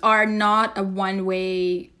 interviews are not a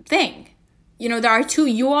one-way thing. There are two.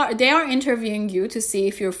 They are interviewing you to see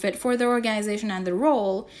if you're fit for the organization and the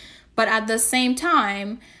role, but at the same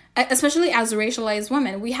time, especially as racialized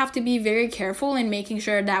women, we have to be very careful in making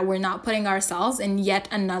sure that we're not putting ourselves in yet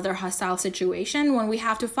another hostile situation when we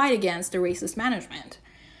have to fight against the racist management.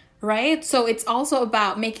 Right? So it's also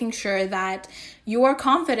about making sure that you are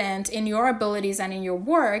confident in your abilities and in your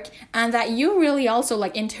work, and that you really also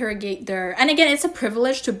like interrogate and again, it's a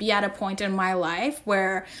privilege to be at a point in my life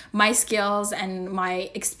where my skills and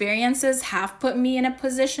my experiences have put me in a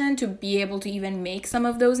position to be able to even make some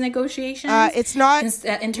of those negotiations. It's not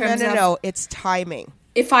in terms of... No, it's timing.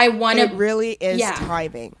 If I want to... It really is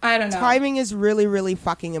timing. I don't know. Timing is really, really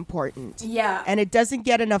fucking important. Yeah. And it doesn't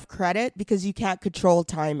get enough credit because you can't control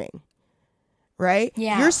timing. Right?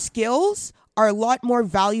 Yeah. Your skills are a lot more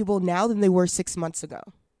valuable now than they were 6 months ago.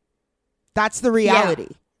 That's the reality,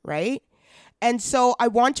 right? And so I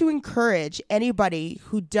want to encourage anybody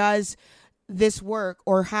who does this work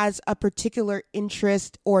or has a particular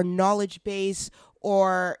interest or knowledge base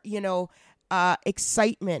or,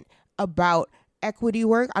 excitement about equity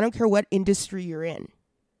work. I don't care what industry you're in.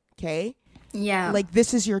 Okay? Yeah. Like,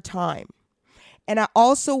 this is your time. And I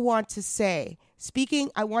also want to say,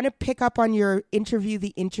 I want to pick up on your interview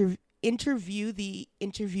the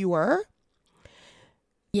interviewer.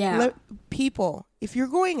 Yeah. People, if you're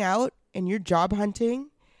going out and you're job hunting,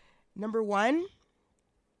 number one,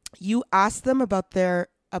 you ask them about their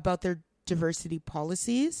diversity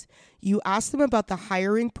policies. You ask them about the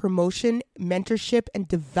hiring, promotion, mentorship, and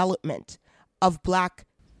development of Black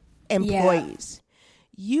employees.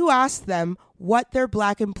 Yeah. You ask them what their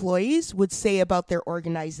Black employees would say about their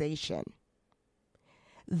organization.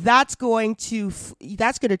 That's going to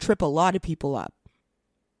trip a lot of people up.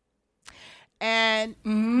 And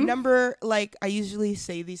I usually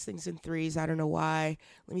say these things in threes. I don't know why.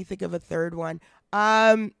 Let me think of a third one.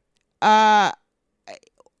 I'm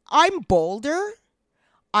bolder.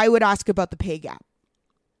 I would ask about the pay gap,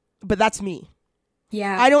 but that's me.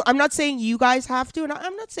 Yeah. I'm not saying you guys have to, and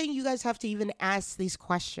I'm not saying you guys have to even ask these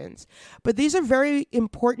questions, but these are very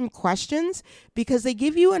important questions because they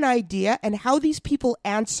give you an idea, and how these people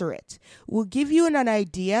answer it will give you an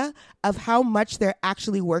idea of how much they're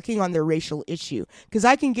actually working on their racial issue. Because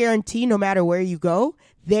I can guarantee no matter where you go,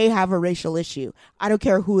 they have a racial issue. I don't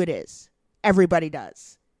care who it is. Everybody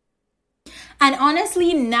does. And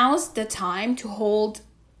honestly, now's the time to hold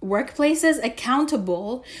workplaces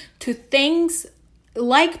accountable to things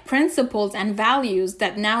like principles and values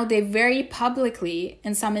that now they very publicly,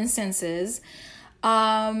 in some instances,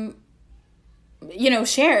 shared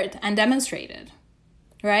and demonstrated.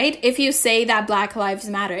 Right? If you say that Black Lives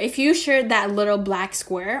Matter, if you shared that little black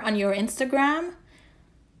square on your Instagram,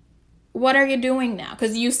 what are you doing now?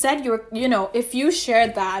 Because you said if you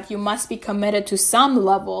shared that, you must be committed to some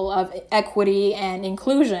level of equity and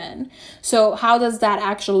inclusion. So how does that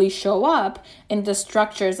actually show up in the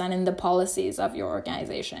structures and in the policies of your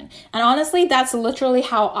organization? And honestly, that's literally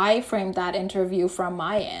how I framed that interview from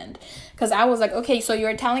my end. Because I was like, okay, so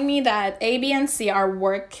you're telling me that A, B, and C are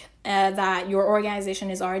work that your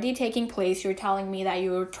organization is already taking place. You're telling me that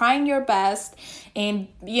you're trying your best in,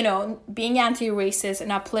 being anti-racist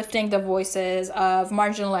and uplifting the voices of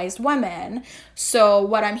marginalized women. So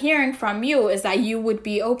what I'm hearing from you is that you would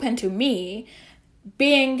be open to me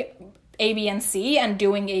being A, B, and C and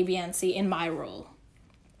doing A, B, and C in my role.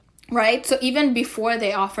 Right? So even before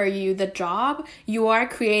they offer you the job, you are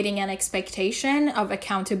creating an expectation of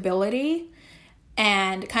accountability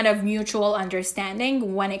and kind of mutual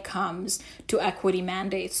understanding when it comes to equity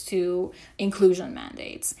mandates, to inclusion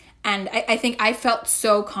mandates. And I think I felt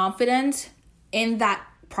so confident in that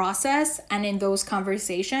process and in those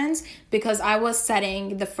conversations because I was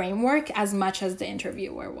setting the framework as much as the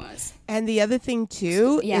interviewer was. And the other thing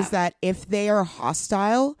too is that if they are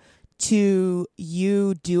hostile to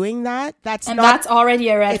you doing that, that's already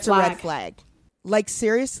a red flag. It's a red flag. Like,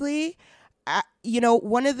 seriously,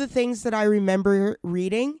 one of the things that I remember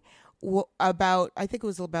reading about, I think it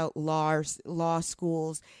was about law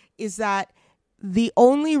schools, is that the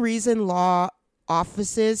only reason law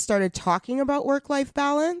offices started talking about work-life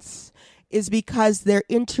balance is because their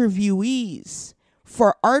interviewees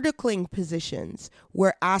for articling positions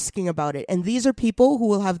were asking about it. And these are people who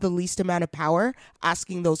will have the least amount of power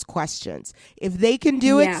asking those questions. If they can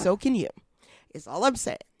do it, so can you, is all I'm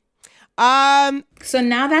saying. So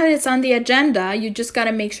now that it's on the agenda, you just got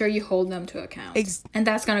to make sure you hold them to account. And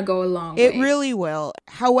that's going to go a long way. It really will.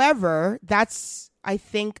 However, that's, I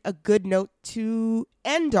think, a good note to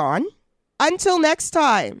end on. Until next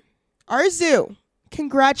time, Arzu,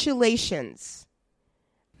 congratulations.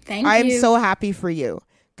 Thank you. I'm so happy for you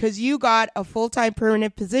because you got a full-time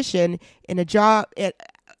permanent position in a job at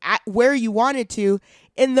where you wanted to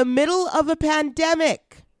in the middle of a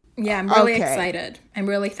pandemic. Yeah, I'm really excited. I'm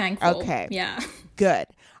really thankful. Okay. Yeah. Good.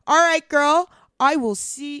 All right, girl.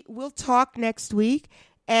 We'll talk next week,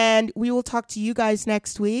 and we will talk to you guys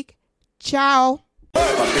next week. Ciao. My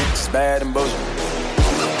bitch is bad and bullshit.